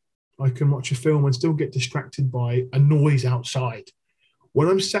phone. I can watch a film and still get distracted by a noise outside. When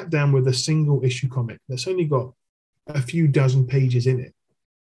I'm sat down with a single issue comic that's only got a few dozen pages in it,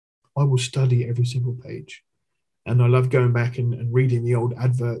 I will study every single page. And I love going back and reading the old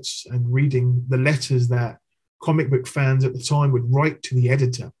adverts and reading the letters that comic book fans at the time would write to the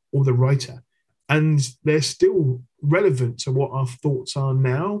editor or the writer. And they're still relevant to what our thoughts are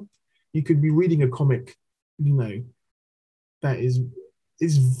now. You could be reading a comic, that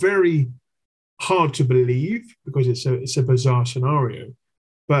is very hard to believe because it's a bizarre scenario.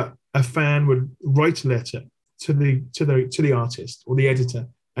 But a fan would write a letter to the artist or the editor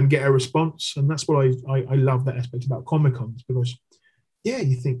and get a response. And that's what I love that aspect about Comic-Cons, because yeah,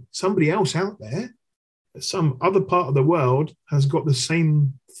 you think somebody else out there, some other part of the world has got the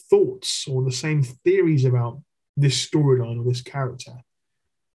same thoughts or the same theories about this storyline or this character.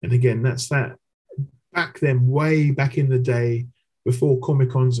 And again, that's that. Back then, way back in the day, before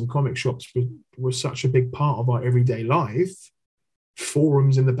Comic Cons and comic shops were such a big part of our everyday life,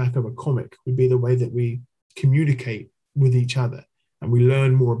 forums in the back of a comic would be the way that we communicate with each other, and we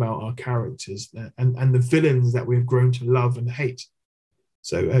learn more about our characters and the villains that we've grown to love and hate.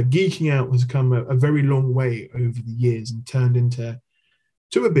 So geeking out has come a very long way over the years and turned into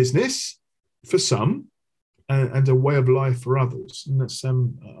a business for some and a way of life for others. And that's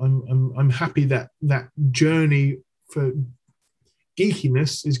I'm happy that that journey for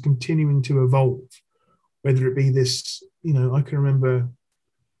geekiness is continuing to evolve. Whether it be this, I can remember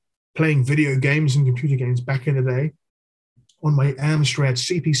playing video games and computer games back in the day on my Amstrad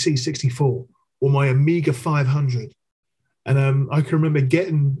CPC 64 or my Amiga 500. And I can remember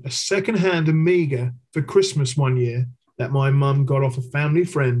getting a second-hand Amiga for Christmas one year that my mum got off a family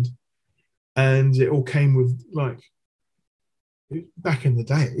friend. And it all came with, back in the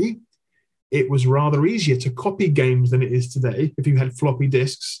day, it was rather easier to copy games than it is today if you had floppy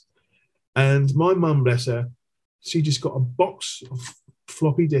disks. And my mum, bless her, she just got a box of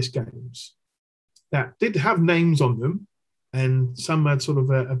floppy disk games that did have names on them, and some had sort of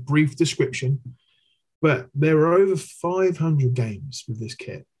a brief description. But there were over 500 games with this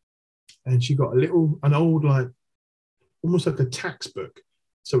kit. And she got an old, almost like a tax book.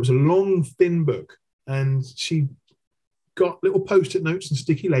 So it was a long, thin book. And she got little Post-it notes and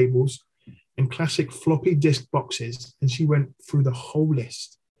sticky labels and classic floppy disk boxes. And she went through the whole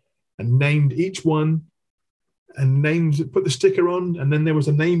list and named each one and put the sticker on. And then there was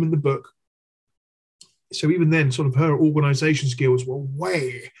a name in the book. So even then, sort of her organization skills were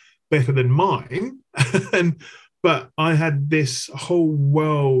way better than mine. But I had this whole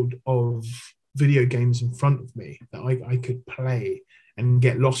world of video games in front of me that I could play and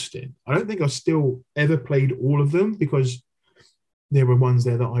get lost in. I don't think I still ever played all of them because there were ones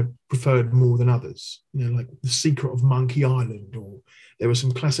there that I preferred more than others, like The Secret of Monkey Island, or there were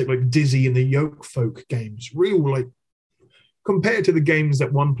some classic like Dizzy and the Yoke Folk games, compared to the games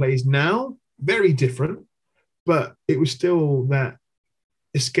that one plays now, very different, but it was still that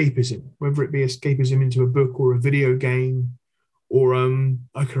escapism, whether it be escapism into a book or a video game, or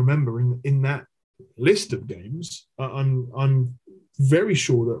I can remember in that list of games, I'm very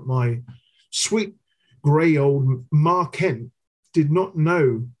sure that my sweet grey old Ma Kent did not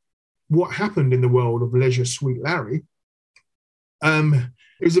know what happened in the world of Leisure Suite Larry.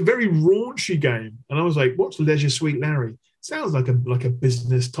 It was a very raunchy game, and I was like, "What's Leisure Suite Larry? Sounds like a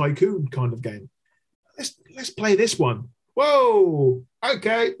business tycoon kind of game. Let's play this one." Whoa,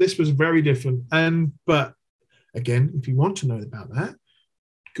 okay, this was very different. But again, if you want to know about that,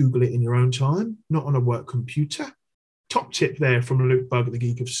 Google it in your own time, not on a work computer. Top tip there from Luke Bug at the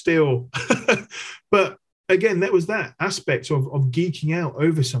Geek of Steel. But again, that was that aspect of geeking out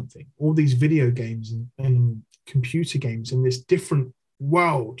over something, all these video games and computer games in this different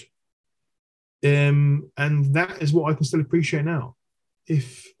world. And that is what I can still appreciate now.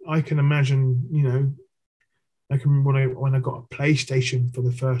 If I can imagine, I can remember when I got a PlayStation for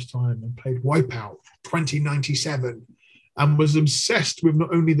the first time and played Wipeout 2097 and was obsessed with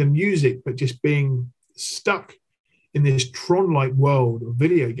not only the music, but just being stuck in this Tron-like world of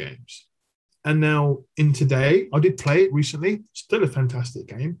video games. And now in today, I did play it recently, still a fantastic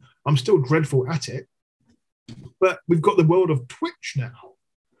game. I'm still dreadful at it. But we've got the world of Twitch now,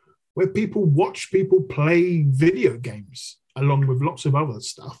 where people watch people play video games along with lots of other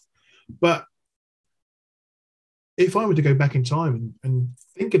stuff. But if I were to go back in time and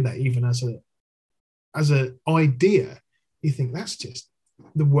think of that even as an idea, you think that's just,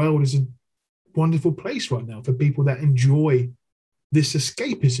 the world is a wonderful place right now for people that enjoy this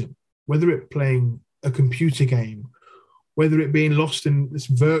escapism, whether it playing a computer game, whether it being lost in this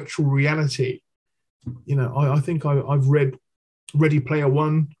virtual reality. I think I've read Ready Player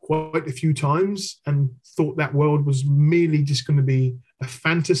One quite a few times and thought that world was merely just going to be a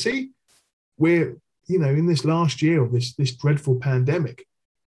fantasy where, in this last year of this dreadful pandemic,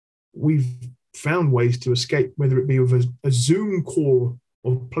 we've found ways to escape, whether it be with a Zoom call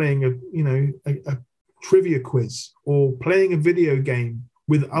or playing a trivia quiz or playing a video game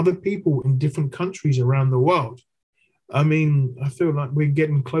with other people in different countries around the world. I mean, I feel like we're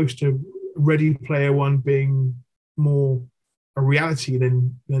getting close to Ready Player One being more a reality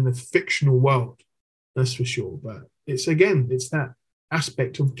than a fictional world, that's for sure. But it's that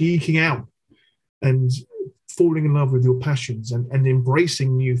aspect of geeking out and falling in love with your passions and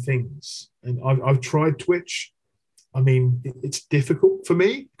embracing new things. And I've tried Twitch. I mean, it's difficult for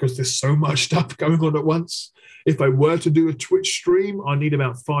me because there's so much stuff going on at once. If I were to do a Twitch stream, I need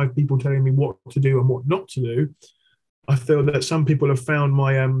about 5 people telling me what to do and what not to do. I feel that some people have found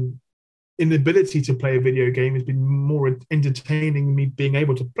my inability to play a video game has been more entertaining than me being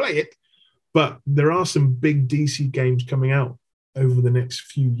able to play it. But there are some big DC games coming out over the next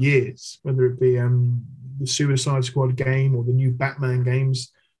few years, whether it be the Suicide Squad game or the new Batman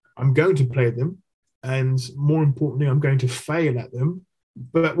games. I'm going to play them, and more importantly, I'm going to fail at them.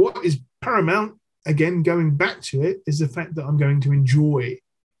 But what is paramount, again, going back to it, is the fact that I'm going to enjoy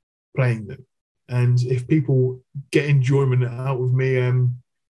playing them. And if people get enjoyment out of me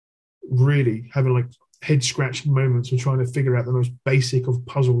really having like head scratching moments of trying to figure out the most basic of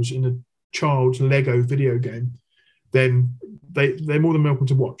puzzles in a child's Lego video game, then they're more than welcome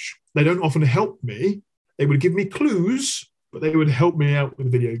to watch. They don't often help me. They would give me clues, but they would help me out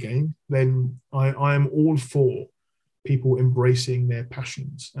with the video game. Then I am all for people embracing their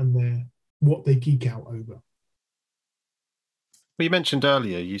passions and what they geek out over. Well, you mentioned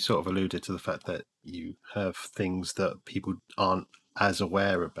earlier, you sort of alluded to the fact that you have things that people aren't as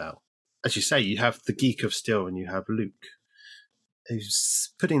aware about. As you say, you have the Geek of Steel and you have Luke.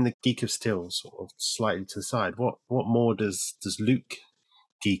 Who's putting the Geek of Steel sort of slightly to the side. What more does Luke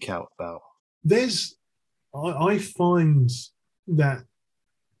geek out about? I find that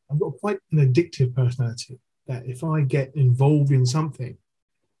I've got quite an addictive personality. That if I get involved in something,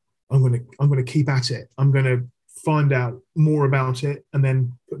 I'm gonna keep at it. I'm gonna find out more about it and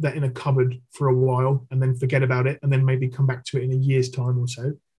then put that in a cupboard for a while and then forget about it and then maybe come back to it in a year's time or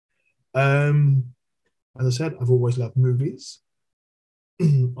so. As I said, I've always loved movies.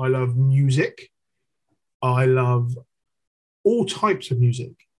 I love music. I love all types of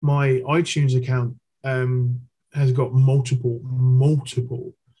music. My iTunes account has got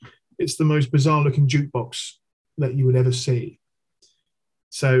multiple. It's the most bizarre looking jukebox that you would ever see.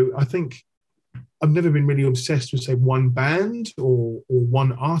 So I think I've never been really obsessed with, say, one band or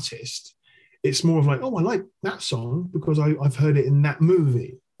one artist. It's more of like, oh, I like that song because I've heard it in that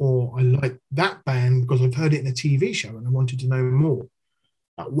movie, or I like that band because I've heard it in a TV show and I wanted to know more.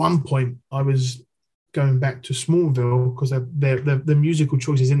 At one point, I was going back to Smallville because the musical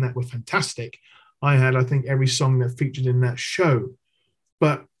choices in that were fantastic. I had, I think, every song that featured in that show.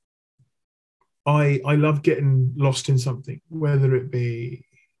 But I love getting lost in something, whether it be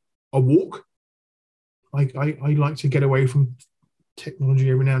a walk. I like to get away from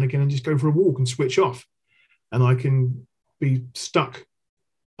technology every now and again and just go for a walk and switch off. And I can be stuck.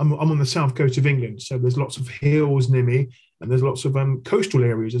 I'm on the south coast of England, so there's lots of hills near me, and there's lots of coastal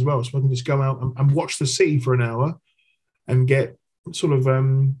areas as well. So I can just go out and watch the sea for an hour and get sort of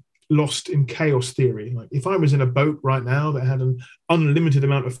lost in chaos theory. Like if I was in a boat right now that had an unlimited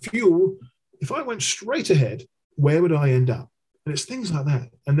amount of fuel, if I went straight ahead, where would I end up? And it's things like that.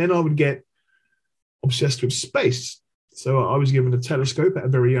 And then I would get obsessed with space. So I was given a telescope at a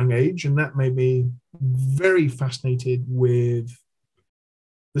very young age, and that made me very fascinated with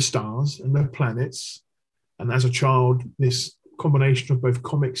the stars and the planets. And as a child, this combination of both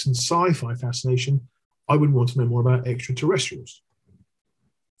comics and sci-fi fascination, I would want to know more about extraterrestrials.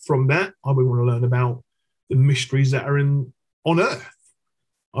 From that, I would want to learn about the mysteries that are on Earth.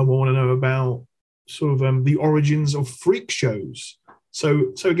 I want to know about sort of the origins of freak shows.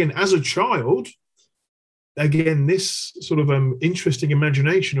 So again, as a child, again, this sort of interesting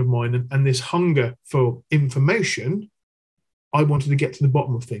imagination of mine and this hunger for information, I wanted to get to the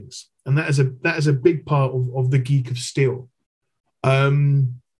bottom of things. And that is a big part of the Geek of Steel. I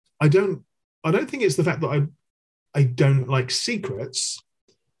don't think it's the fact that I don't like secrets.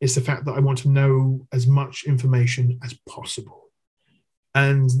 It's the fact that I want to know as much information as possible.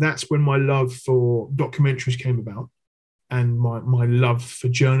 And that's when my love for documentaries came about, and my love for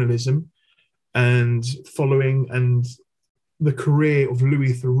journalism and following and the career of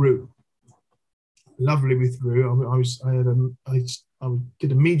Louis Theroux. Love Louis Theroux. I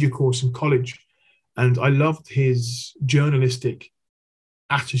did a media course in college, and I loved his journalistic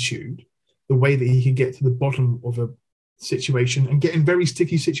attitude, the way that he could get to the bottom of a situation and get in very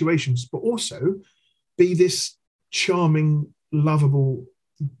sticky situations, but also be this charming, lovable,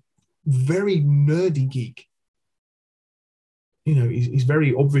 very nerdy geek. You know, he's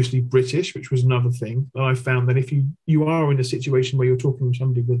very obviously British, which was another thing that I found, that if you are in a situation where you're talking to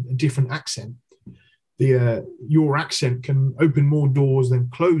somebody with a different accent, your accent can open more doors than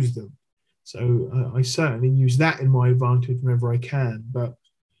close them. So I certainly use that in my advantage whenever I can. But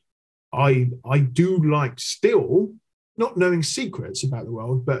I do like still not knowing secrets about the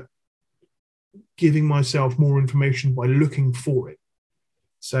world, but giving myself more information by looking for it.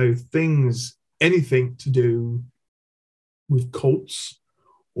 So anything to do with cults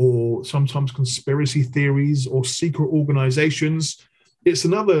or sometimes conspiracy theories or secret organizations. It's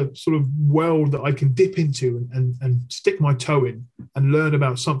another sort of world that I can dip into and stick my toe in and learn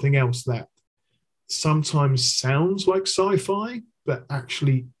about something else that sometimes sounds like sci-fi, but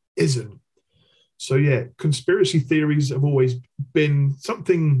actually isn't. So yeah, conspiracy theories have always been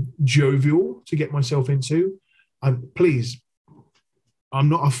something jovial to get myself into. Please, I'm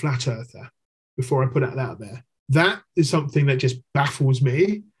not a flat earther, before I put that out there. That is something that just baffles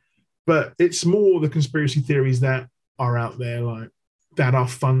me, but it's more the conspiracy theories that are out there, like that are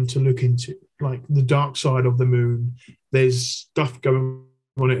fun to look into, like the dark side of the moon. There's stuff going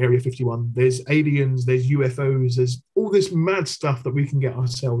on at Area 51. There's aliens, there's UFOs, there's all this mad stuff that we can get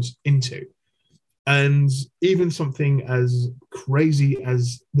ourselves into. And even something as crazy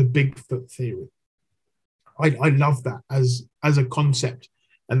as the Bigfoot theory. I love that as a concept.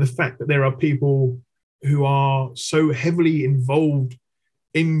 And the fact that there are people who are so heavily involved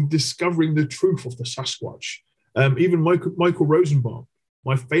in discovering the truth of the Sasquatch. Even Michael Rosenbaum,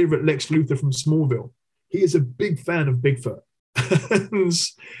 my favorite Lex Luthor from Smallville, he is a big fan of Bigfoot. And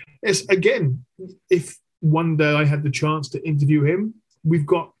it's, again, if one day I had the chance to interview him, we've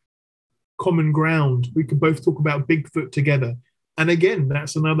got common ground. We could both talk about Bigfoot together. And again,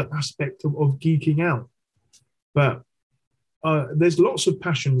 that's another aspect of geeking out. But there's lots of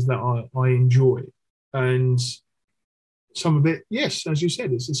passions that I enjoy. And some of it, yes, as you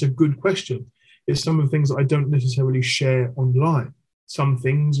said, it's a good question. It's some of the things that I don't necessarily share online. Some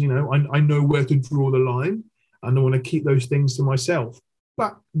things, you know, I know where to draw the line, and I want to keep those things to myself.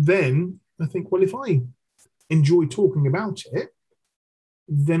 But then I think, well, if I enjoy talking about it,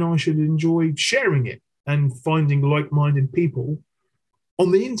 then I should enjoy sharing it and finding like-minded people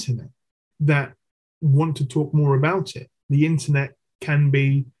on the internet that want to talk more about it. The internet can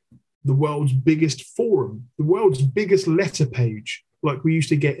be the world's biggest forum, the world's biggest letter page, like we used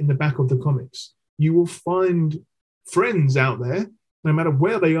to get in the back of the comics. You will find friends out there, no matter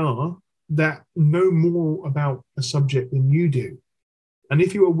where they are, that know more about a subject than you do. And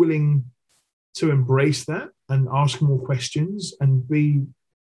if you are willing to embrace that and ask more questions and be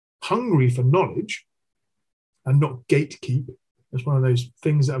hungry for knowledge and not gatekeep, that's one of those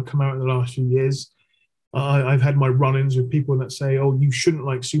things that have come out in the last few years. I've had my run-ins with people that say, oh, you shouldn't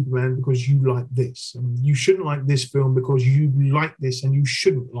like Superman because you like this, and you shouldn't like this film because you like this, and you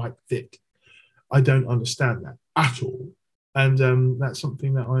shouldn't like that. I don't understand that at all. And that's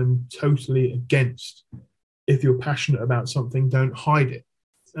something that I'm totally against. If you're passionate about something, don't hide it.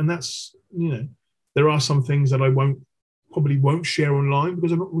 And that's, you know, there are some things that I probably won't share online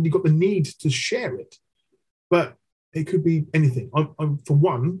because I've not really got the need to share it. But it could be anything. For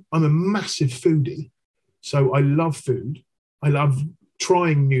one, I'm a massive foodie. So I love food. I love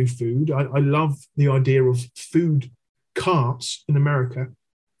trying new food. I love the idea of food carts in America.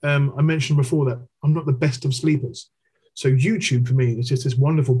 I mentioned before that I'm not the best of sleepers. So YouTube for me is just this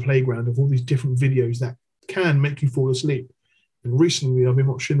wonderful playground of all these different videos that can make you fall asleep. And recently I've been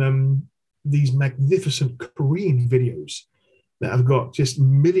watching these magnificent Korean videos that have got just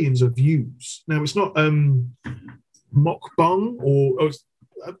millions of views. Now, it's not mukbang or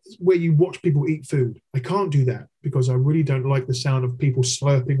where you watch people eat food. I can't do that because I really don't like the sound of people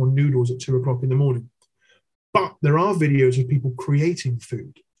slurping on noodles at 2:00 in the morning. But there are videos of people creating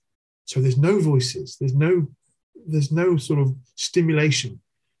food. So there's no voices. There's no sort of stimulation.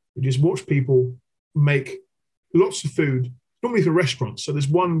 You just watch people make lots of food, normally for restaurants. So there's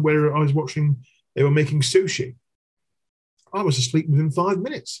one where I was watching, they were making sushi. I was asleep within 5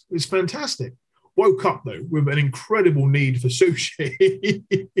 minutes. It's fantastic. Woke up, though, with an incredible need for sushi.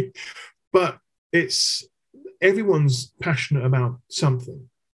 But everyone's passionate about something.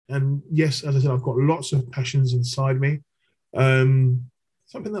 And yes, as I said, I've got lots of passions inside me.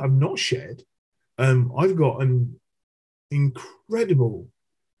 Something that I've not shared. I've got an incredible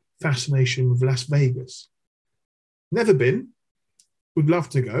fascination with Las Vegas. Never been. Would love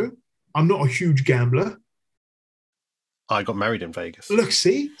to go. I'm not a huge gambler. I got married in Vegas. Look,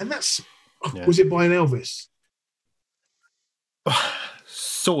 see? And that's... Yeah. Was it by an Elvis?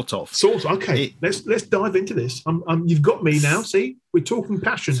 Sort of. Okay. Let's dive into this. You've got me now. See, we're talking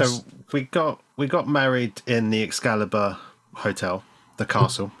passions. So we got married in the Excalibur Hotel, the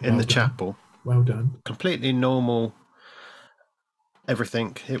castle, in the chapel. Well done. Completely normal.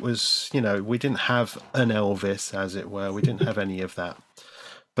 Everything. It was, we didn't have an Elvis, as it were. We didn't have any of that.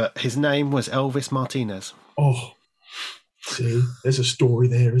 But his name was Elvis Martinez. Oh, see, there's a story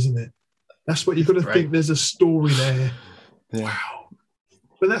there, isn't it? That's what you've got to think. There's a story there. Yeah. Wow.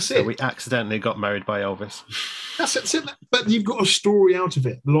 But that's it. So we accidentally got married by Elvis. That's it. But you've got a story out of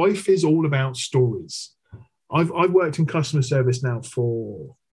it. Life is all about stories. I've worked in customer service now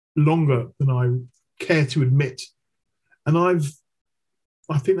for longer than I care to admit, and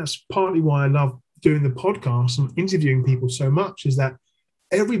I think that's partly why I love doing the podcast and interviewing people so much, is that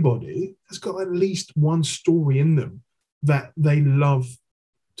everybody has got at least one story in them that they love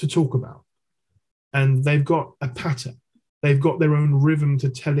to talk about, and they've got a pattern. They've got their own rhythm to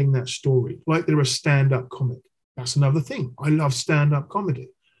telling that story, like they're a stand-up comic. That's another thing. I love stand-up comedy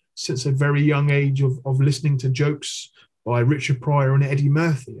since a very young age of listening to jokes by Richard Pryor and Eddie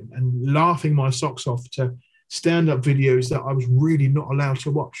Murphy and laughing my socks off to stand-up videos that I was really not allowed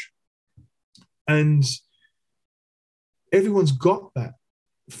to watch. And everyone's got that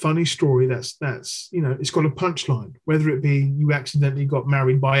funny story that's it's got a punchline, whether it be you accidentally got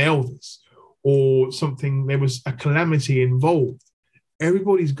married by Elvis or something, there was a calamity involved.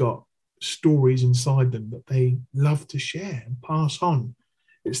 Everybody's got stories inside them that they love to share and pass on.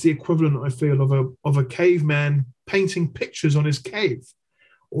 It's the equivalent, I feel, of a caveman painting pictures on his cave.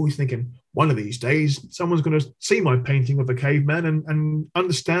 Always thinking, one of these days, someone's going to see my painting of a caveman and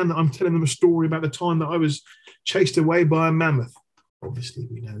understand that I'm telling them a story about the time that I was chased away by a mammoth. Obviously,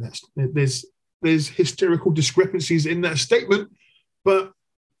 we know there's hysterical discrepancies in that statement, but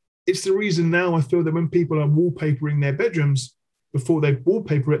it's the reason now I feel that when people are wallpapering their bedrooms, before they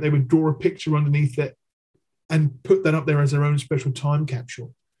wallpaper it, they would draw a picture underneath it and put that up there as their own special time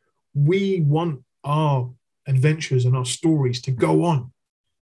capsule. We want our adventures and our stories to go on.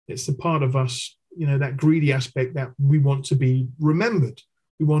 It's the part of us, that greedy aspect that we want to be remembered.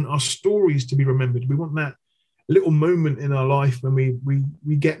 We want our stories to be remembered. We want that little moment in our life when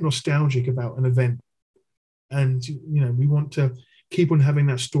we get nostalgic about an event. And, we want to keep on having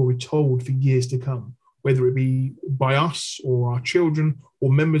that story told for years to come, whether it be by us or our children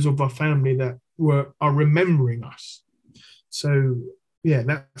or members of our family that are remembering us. So, yeah,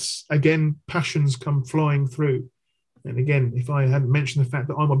 that's, again, passions come flying through. And again, if I hadn't mentioned the fact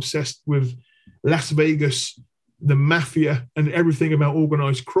that I'm obsessed with Las Vegas, the mafia, and everything about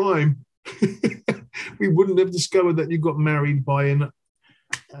organized crime, we wouldn't have discovered that you got married by an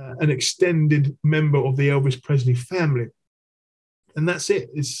extended member of the Elvis Presley family. And that's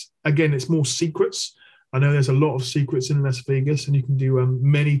it. It's more secrets. I know there's a lot of secrets in Las Vegas, and you can do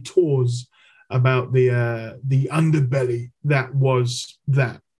many tours about the underbelly that was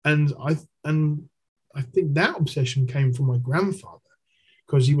that. And I think that obsession came from my grandfather,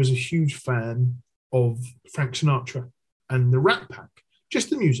 because he was a huge fan of Frank Sinatra and the Rat Pack, just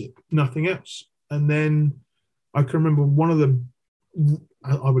the music, nothing else. And then I can remember one of the,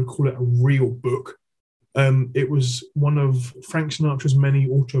 I would call it a real book. It was one of Frank Sinatra's many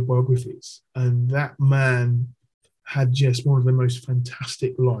autobiographies. And that man had just one of the most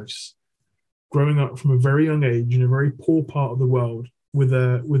fantastic lives, growing up from a very young age in a very poor part of the world with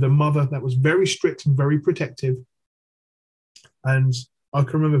a mother that was very strict and very protective. And I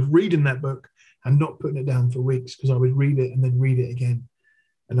can remember reading that book and not putting it down for weeks, because I would read it and then read it again.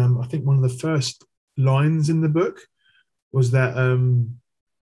 And I think one of the first lines in the book was that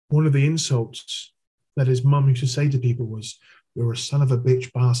one of the insults that his mum used to say to people was, "You're a son of a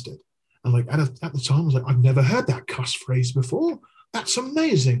bitch bastard." And like at the time, I was like, I've never heard that cuss phrase before. That's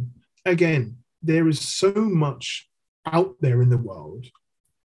amazing. Again, there is so much out there in the world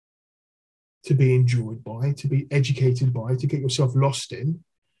to be enjoyed by, to be educated by, to get yourself lost in,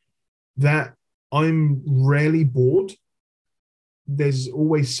 that I'm rarely bored. There's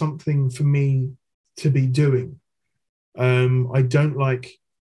always something for me to be doing. I don't like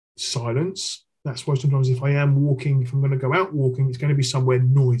silence. That's why sometimes if I am walking, if I'm going to go out walking, it's going to be somewhere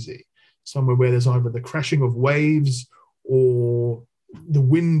noisy, somewhere where there's either the crashing of waves or the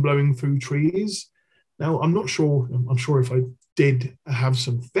wind blowing through trees. Now, I'm sure if I did have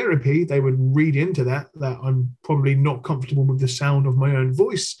some therapy, they would read into that I'm probably not comfortable with the sound of my own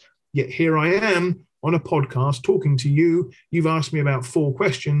voice. Yet here I am on a podcast talking to you. You've asked me about 4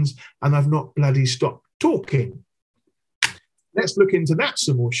 questions and I've not bloody stopped talking. Let's look into that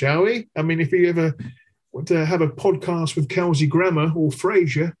some more, shall we? I mean, if you ever want to have a podcast with Kelsey Grammer or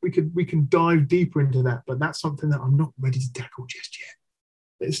Frasier, we can dive deeper into that. But that's something that I'm not ready to tackle just yet.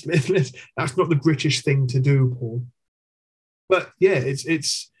 That's not the British thing to do, Paul. But yeah,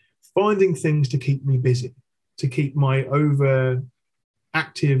 it's finding things to keep me busy, to keep my overactive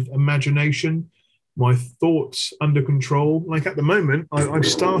imagination, my thoughts under control. Like at the moment, I've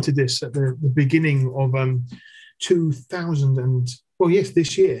started this at the beginning of 2000 and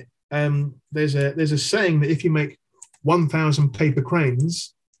this year. There's a saying that if you make 1,000 paper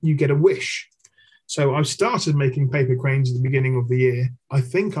cranes, you get a wish. So I've started making paper cranes at the beginning of the year. I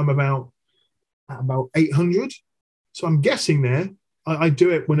think I'm about 800. So I'm guessing there. I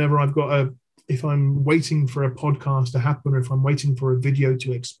do it whenever I've got a if I'm waiting for a podcast to happen, or if I'm waiting for a video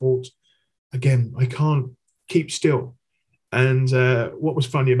to export, again, I can't keep still. And what was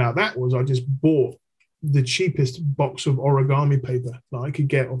funny about that was I just bought the cheapest box of origami paper that I could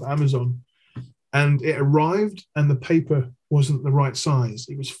get off Amazon. And it arrived and the paper wasn't the right size.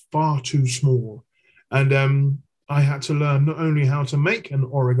 It was far too small. And I had to learn not only how to make an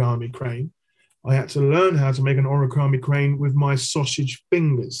origami crane, I had to learn how to make an origami crane with my sausage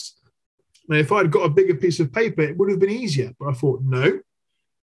fingers. Now, if I'd got a bigger piece of paper, it would have been easier. But I thought, no,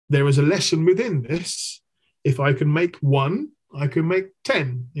 there is a lesson within this. If I can make one, I can make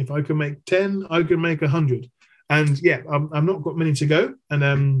 10. If I can make 10, I can make 100. And yeah, I've not got many to go.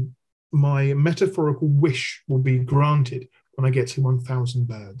 And my metaphorical wish will be granted when I get to 1,000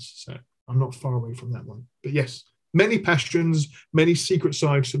 birds. So I'm not far away from that one. But yes, many passions, many secret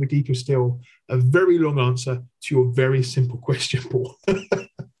sides to the Geek of Steel. A very long answer to your very simple question, Paul.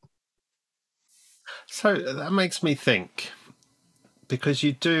 So that makes me think, because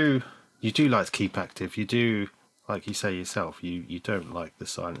you do like to keep active. You do, like you say yourself, you don't like the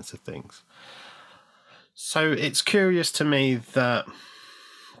silence of things. So it's curious to me that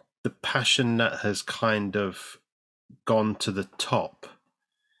the passion that has kind of gone to the top,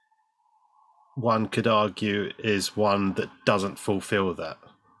 one could argue, is one that doesn't fulfill that.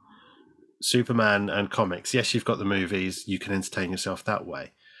 Superman and comics, yes, you've got the movies, you can entertain yourself that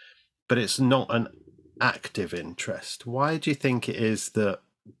way, but it's not an active interest. Why do you think it is that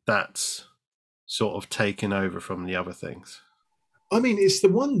that's sort of taken over from the other things? I mean, it's the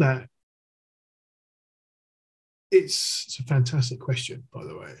one that it's a fantastic question, by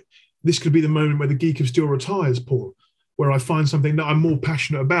the way. This could be the moment where the Geek of Steel retires, Paul, where I find something that I'm more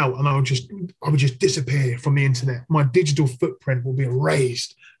passionate about and I would just disappear from the internet. My digital footprint will be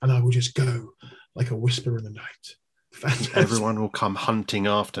erased and I will just go like a whisper in the night. Fantastic. Everyone will come hunting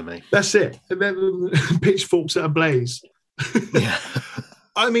after me. That's it. And then pitchforks at a blaze. Yeah.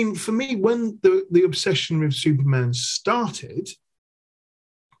 I mean, for me, when the obsession with Superman started,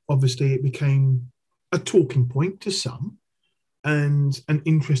 obviously it became a talking point to some and an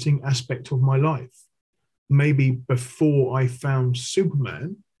interesting aspect of my life. Maybe before I found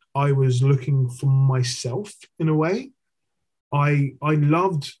Superman, I was looking for myself in a way. I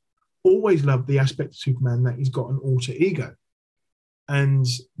always loved the aspect of Superman that he's got an alter ego. And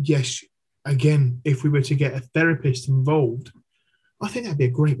yes, again, if we were to get a therapist involved, I think that'd be a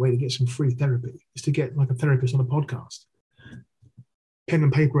great way to get some free therapy, is to get like a therapist on a podcast. Pen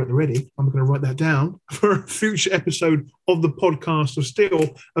and paper at the ready. I'm going to write that down for a future episode of the Podcast of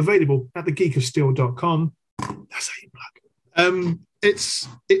Steel, available at thegeekofsteel.com. That's how you plug.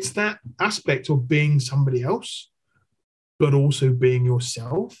 It's that aspect of being somebody else, but also being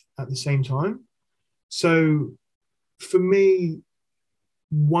yourself at the same time. So for me,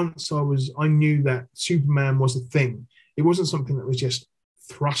 once I knew that Superman was a thing. It wasn't something that was just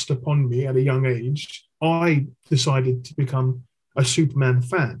thrust upon me at a young age. I decided to become a Superman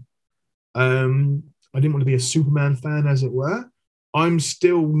fan. I didn't want to be a Superman fan, as it were. I'm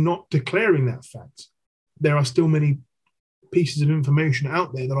still not declaring that fact. There are still many pieces of information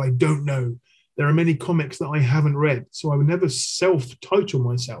out there that I don't know. There are many comics that I haven't read. So I would never self-title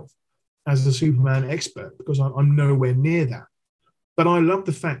myself as a Superman expert because I'm nowhere near that. But I love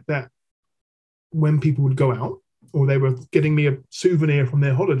the fact that when people would go out or they were getting me a souvenir from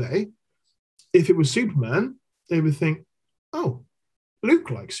their holiday, if it was Superman, they would think, oh, Luke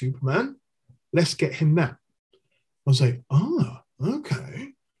likes Superman. Let's get him that. I was like, okay.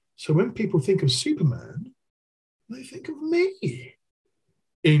 So when people think of Superman, they think of me.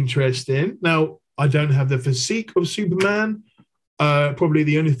 Interesting. Now, I don't have the physique of Superman. Probably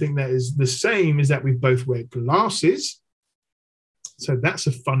the only thing that is the same is that we both wear glasses. So that's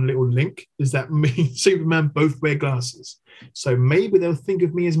a fun little link, is that me and Superman both wear glasses. So maybe they'll think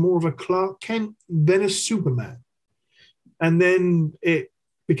of me as more of a Clark Kent than a Superman. And then it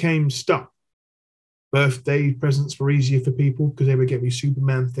became stuck. Birthday presents were easier for people because they would get me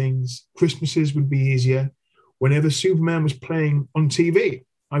Superman things. Christmases would be easier. Whenever Superman was playing on TV,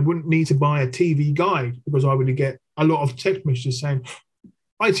 I wouldn't need to buy a TV guide because I would get a lot of text messages saying,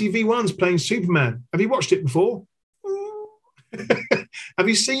 ITV1's playing Superman. Have you watched it before? Have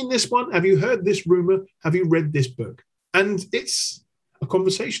you seen this one? Have you heard this rumor? Have you read this book? And it's a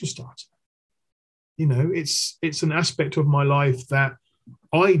conversation starter. You know, it's an aspect of my life that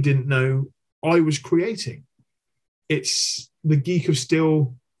I didn't know I was creating. It's the Geek of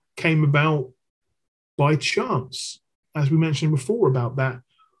Steel came about by chance, as we mentioned before about that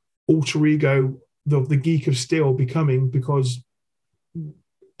alter ego of the Geek of Steel becoming, because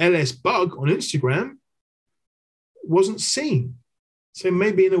LS Bug on Instagram wasn't seen. So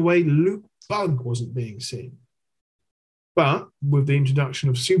maybe in a way, Luke Bug wasn't being seen. But with the introduction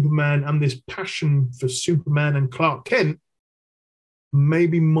of Superman and this passion for Superman and Clark Kent,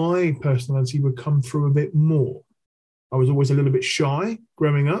 maybe my personality would come through a bit more. I was always a little bit shy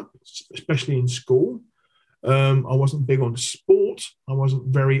growing up, especially in school. I wasn't big on sport. I wasn't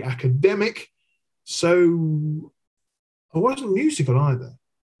very academic. So I wasn't musical either.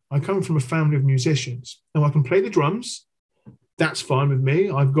 I come from a family of musicians. Now I can play the drums. That's fine with me.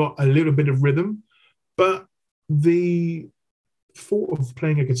 I've got a little bit of rhythm. But the thought of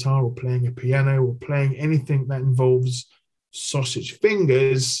playing a guitar or playing a piano or playing anything that involves sausage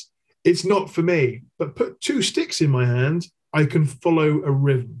fingers, it's not for me. But put two sticks in my hand, I can follow a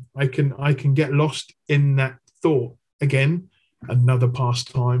rhythm. I can get lost in that thought. Again, another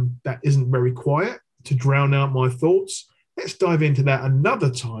pastime that isn't very quiet to drown out my thoughts. Let's dive into that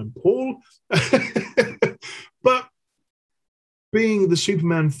another time, Paul. But being the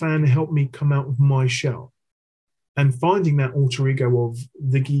Superman fan helped me come out of my shell. And finding that alter ego of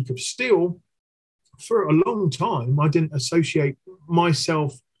the Geek of Steel, for a long time, I didn't associate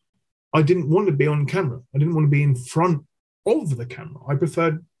myself. I didn't want to be on camera. I didn't want to be in front of the camera. I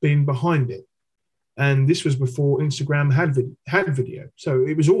preferred being behind it. And this was before Instagram had video. So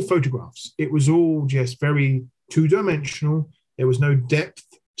it was all photographs. It was all just very two-dimensional. There was no depth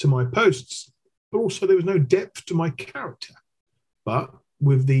to my posts, but also there was no depth to my character. But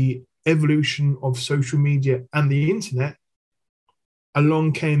with the evolution of social media and the internet,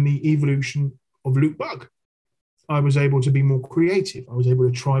 along came the evolution of Luke Bug. I was able to be more creative. I was able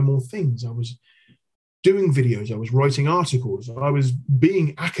to try more things. I was doing videos. I was writing articles. I was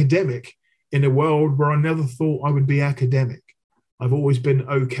being academic in a world where I never thought I would be academic. I've always been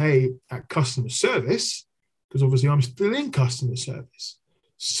okay at customer service because obviously I'm still in customer service.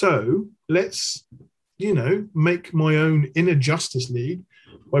 So let's, make my own inner Justice League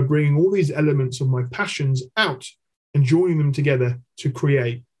by bringing all these elements of my passions out and joining them together to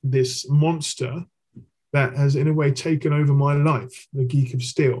create this monster that has in a way taken over my life, the Geek of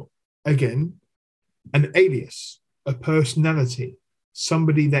Steel. Again, an alias, a personality,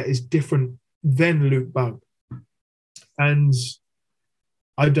 somebody that is different than Luke Bug. And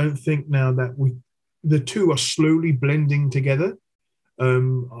I don't think now that the two are slowly blending together.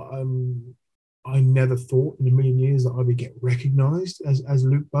 I never thought in a million years that I would get recognized as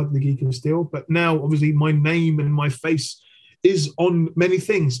Luke Bug, the Geek of Steel. But now, obviously, my name and my face is on many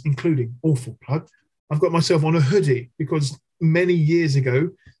things, including, awful plug, I've got myself on a hoodie because many years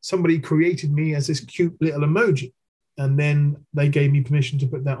ago, somebody created me as this cute little emoji. And then they gave me permission to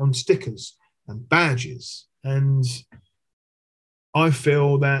put that on stickers and badges. And I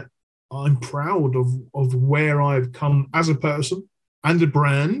feel that I'm proud of where I've come as a person and a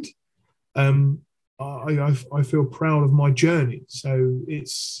brand. I feel proud of my journey. So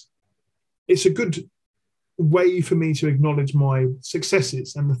it's a good way for me to acknowledge my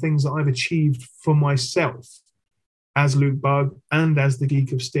successes and the things that I've achieved for myself as Luke Bug and as the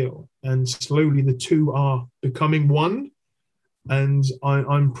Geek of Steel. And slowly the two are becoming one. And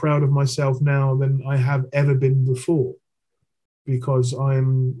I'm proud of myself now than I have ever been before, because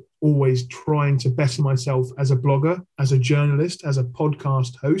I'm always trying to better myself as a blogger, as a journalist, as a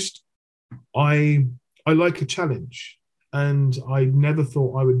podcast host. I like a challenge, and I never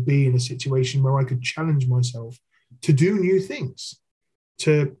thought I would be in a situation where I could challenge myself to do new things,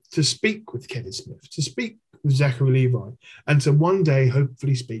 to speak with Kevin Smith, to speak with Zachary Levi, and to one day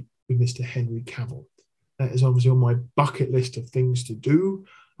hopefully speak with Mr. Henry Cavill. That is obviously on my bucket list of things to do.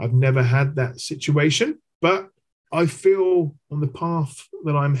 I've never had that situation, but I feel on the path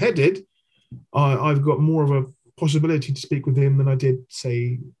that I'm headed, I've got more of a possibility to speak with him than I did,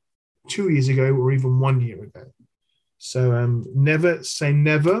 say, 2 years ago or even 1 year ago. So never say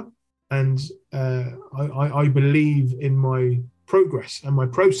never. And I believe in my progress and my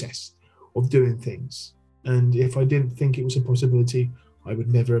process of doing things. And if I didn't think it was a possibility, I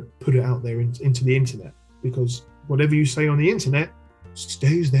would never put it out there into the internet, because whatever you say on the internet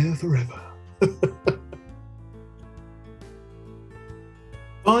stays there forever.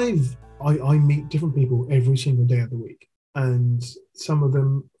 I meet different people every single day of the week, and some of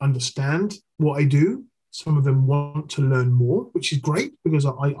them understand what I do. Some of them want to learn more, which is great because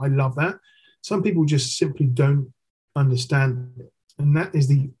I love that. Some people just simply don't understand it. And that is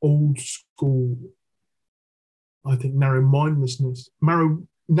the old school, I think, narrow-mindedness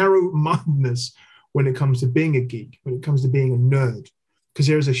when it comes to being a geek, when it comes to being a nerd, because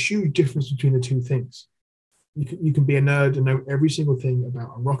there is a huge difference between the two things. You can be a nerd and know every single thing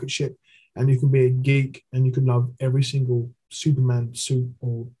about a rocket ship, and you can be a geek and you can love every single Superman suit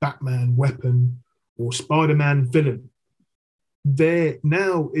or Batman weapon or Spider-Man villain. there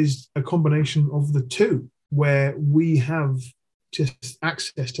now is a combination of the two where we have just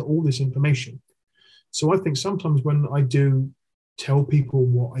access to all this information. So I think sometimes when I do tell people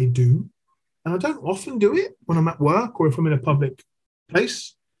what I do, and I don't often do it when I'm at work or if I'm in a public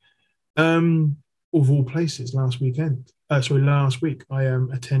place, of all places, last week, I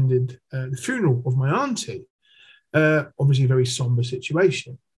attended the funeral of my auntie. Obviously, a very somber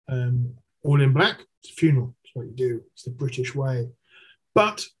situation. All in black, it's a funeral. It's what you do. It's the British way.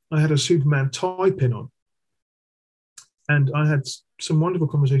 But I had a Superman tie pin on. And I had some wonderful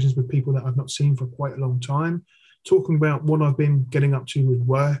conversations with people that I've not seen for quite a long time, talking about what I've been getting up to with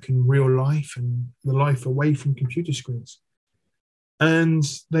work and real life and the life away from computer screens. And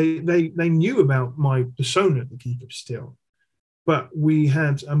they knew about my persona, the Geek of Steel. But we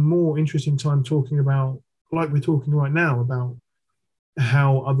had a more interesting time talking about, like we're talking right now, about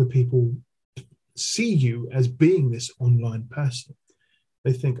how other people see you as being this online person.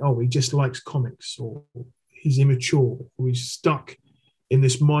 They think, oh, he just likes comics, or he's immature, or he's stuck in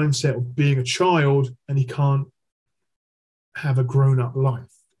this mindset of being a child and he can't have a grown-up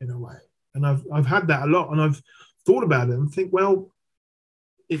life in a way. And I've had that a lot, and I've thought about it and think, well,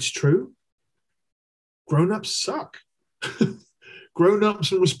 it's true. Grown-ups suck.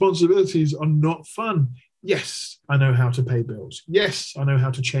 Grown-ups and responsibilities are not fun. Yes, I know how to pay bills. Yes, I know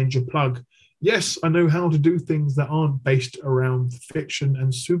how to change a plug. Yes, I know how to do things that aren't based around fiction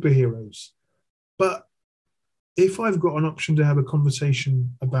and superheroes. But if I've got an option to have a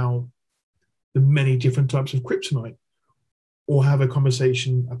conversation about the many different types of kryptonite, or have a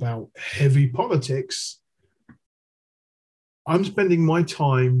conversation about heavy politics, I'm spending my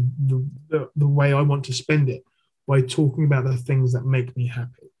time the way I want to spend it, by talking about the things that make me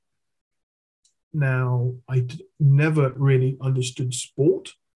happy. Now, I never really understood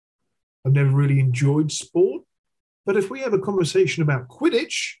sport. I've never really enjoyed sport. But if we have a conversation about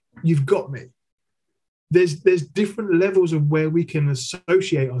Quidditch, you've got me. There's different levels of where we can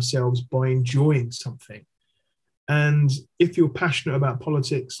associate ourselves by enjoying something. And if you're passionate about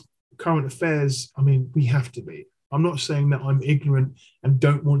politics, current affairs, I mean, we have to be. I'm not saying that I'm ignorant and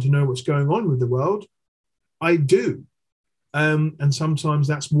don't want to know what's going on with the world. I do. And sometimes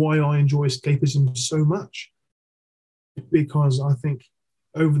that's why I enjoy escapism so much. Because I think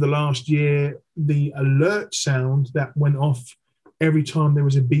over the last year, the alert sound that went off every time there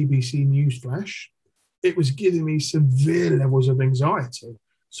was a BBC news flash, it was giving me severe levels of anxiety.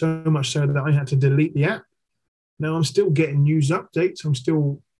 So much so that I had to delete the app. Now, I'm still getting news updates. I'm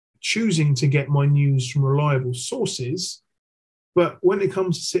still choosing to get my news from reliable sources. But when it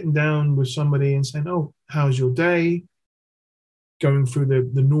comes to sitting down with somebody and saying, oh, how's your day? Going through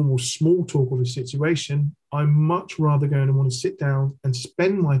the normal small talk of a situation, I'm much rather going to want to sit down and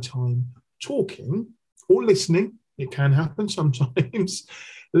spend my time talking or listening. It can happen sometimes.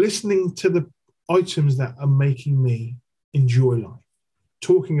 Listening to the items that are making me enjoy life.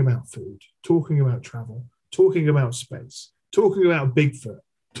 Talking about food, talking about travel, talking about space, talking about Bigfoot,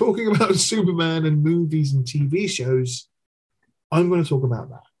 talking about Superman and movies and TV shows. I'm going to talk about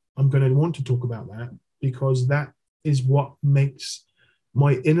that. I'm going to want to talk about that because that is what makes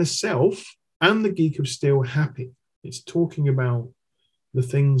my inner self and the Geek of Steel happy. It's talking about the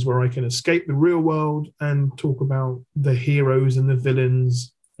things where I can escape the real world and talk about the heroes and the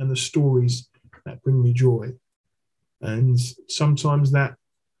villains and the stories that bring me joy. And sometimes that,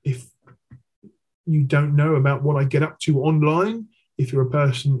 if you don't know about what I get up to online, if you're a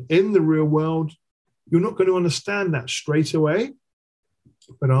person in the real world, you're not going to understand that straight away.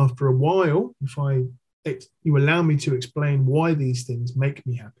 But after a while, if you allow me to explain why these things make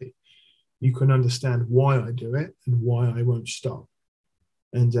me happy, you can understand why I do it and why I won't stop.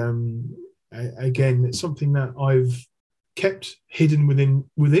 And again, it's something that I've kept hidden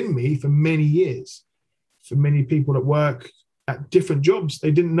within me for many years. For many people at work, at different jobs,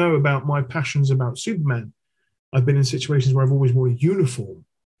 they didn't know about my passions about Superman. I've been in situations where I've always worn a uniform,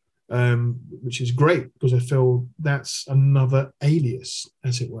 which is great because I feel that's another alias,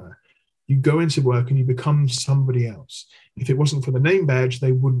 as it were. You go into work and you become somebody else. If it wasn't for the name badge,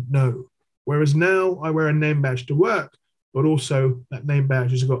 they wouldn't know. Whereas now I wear a name badge to work, but also that name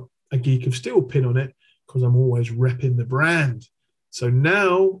badge has got a Geek of Steel pin on it because I'm always repping the brand. So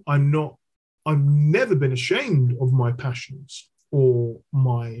now I've never been ashamed of my passions or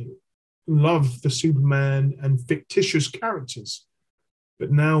my love for Superman and fictitious characters.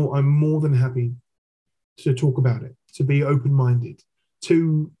 But now I'm more than happy to talk about it, to be open-minded,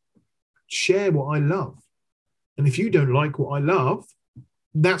 to share what I love. And if you don't like what I love,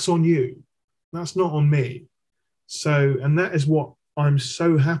 that's on you. That's not on me. So, and that is what I'm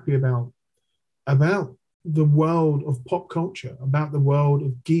so happy about the world of pop culture, about the world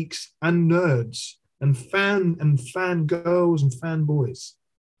of geeks and nerds and fan girls and fanboys.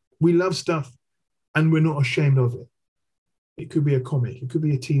 We love stuff and we're not ashamed of it. It could be a comic, it could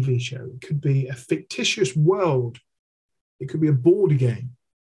be a TV show, it could be a fictitious world, it could be a board game,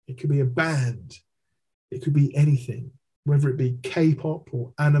 it could be a band, it could be anything, whether it be K-pop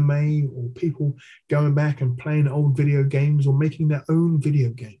or anime or people going back and playing old video games or making their own video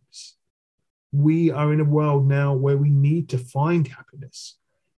games. We are in a world now where we need to find happiness.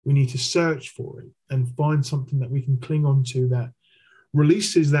 We need to search for it and find something that we can cling on to that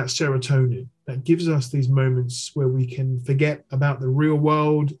releases that serotonin, that gives us these moments where we can forget about the real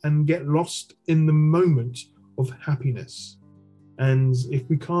world and get lost in the moment of happiness. And if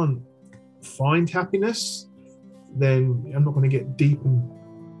we can't find happiness, then I'm not going to get deep and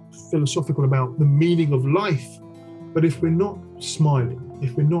philosophical about the meaning of life. But if we're not smiling,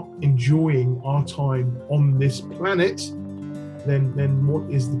 if we're not enjoying our time on this planet, then what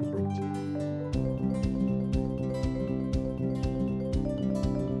is the point?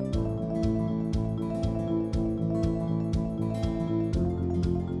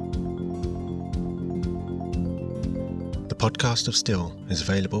 The Podcast of Steel is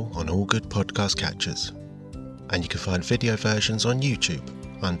available on all good podcast catchers, and you can find video versions on YouTube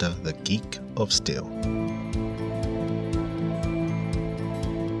under the Geek of Steel.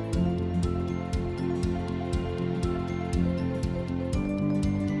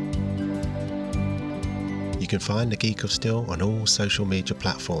 You can find the Geek of Steel on all social media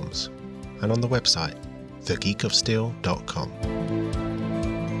platforms and on the website thegeekofsteel.com.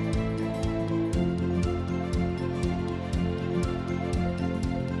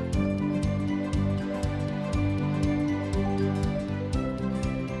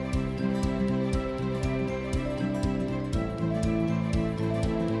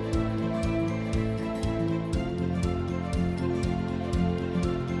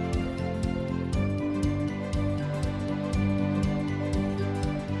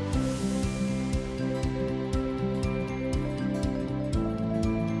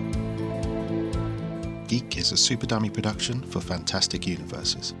 Geek is a Super Dummy production for Fantastic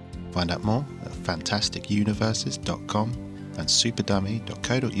Universes. Find out more at fantasticuniverses.com and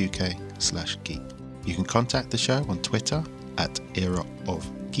superdummy.co.uk/geek. You can contact the show on Twitter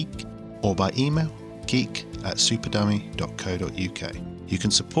 @EraOfGeek or by email geek@superdummy.co.uk. You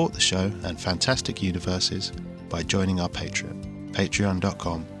can support the show and Fantastic Universes by joining our Patreon,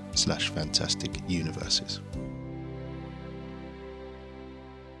 patreon.com/fantasticuniverses.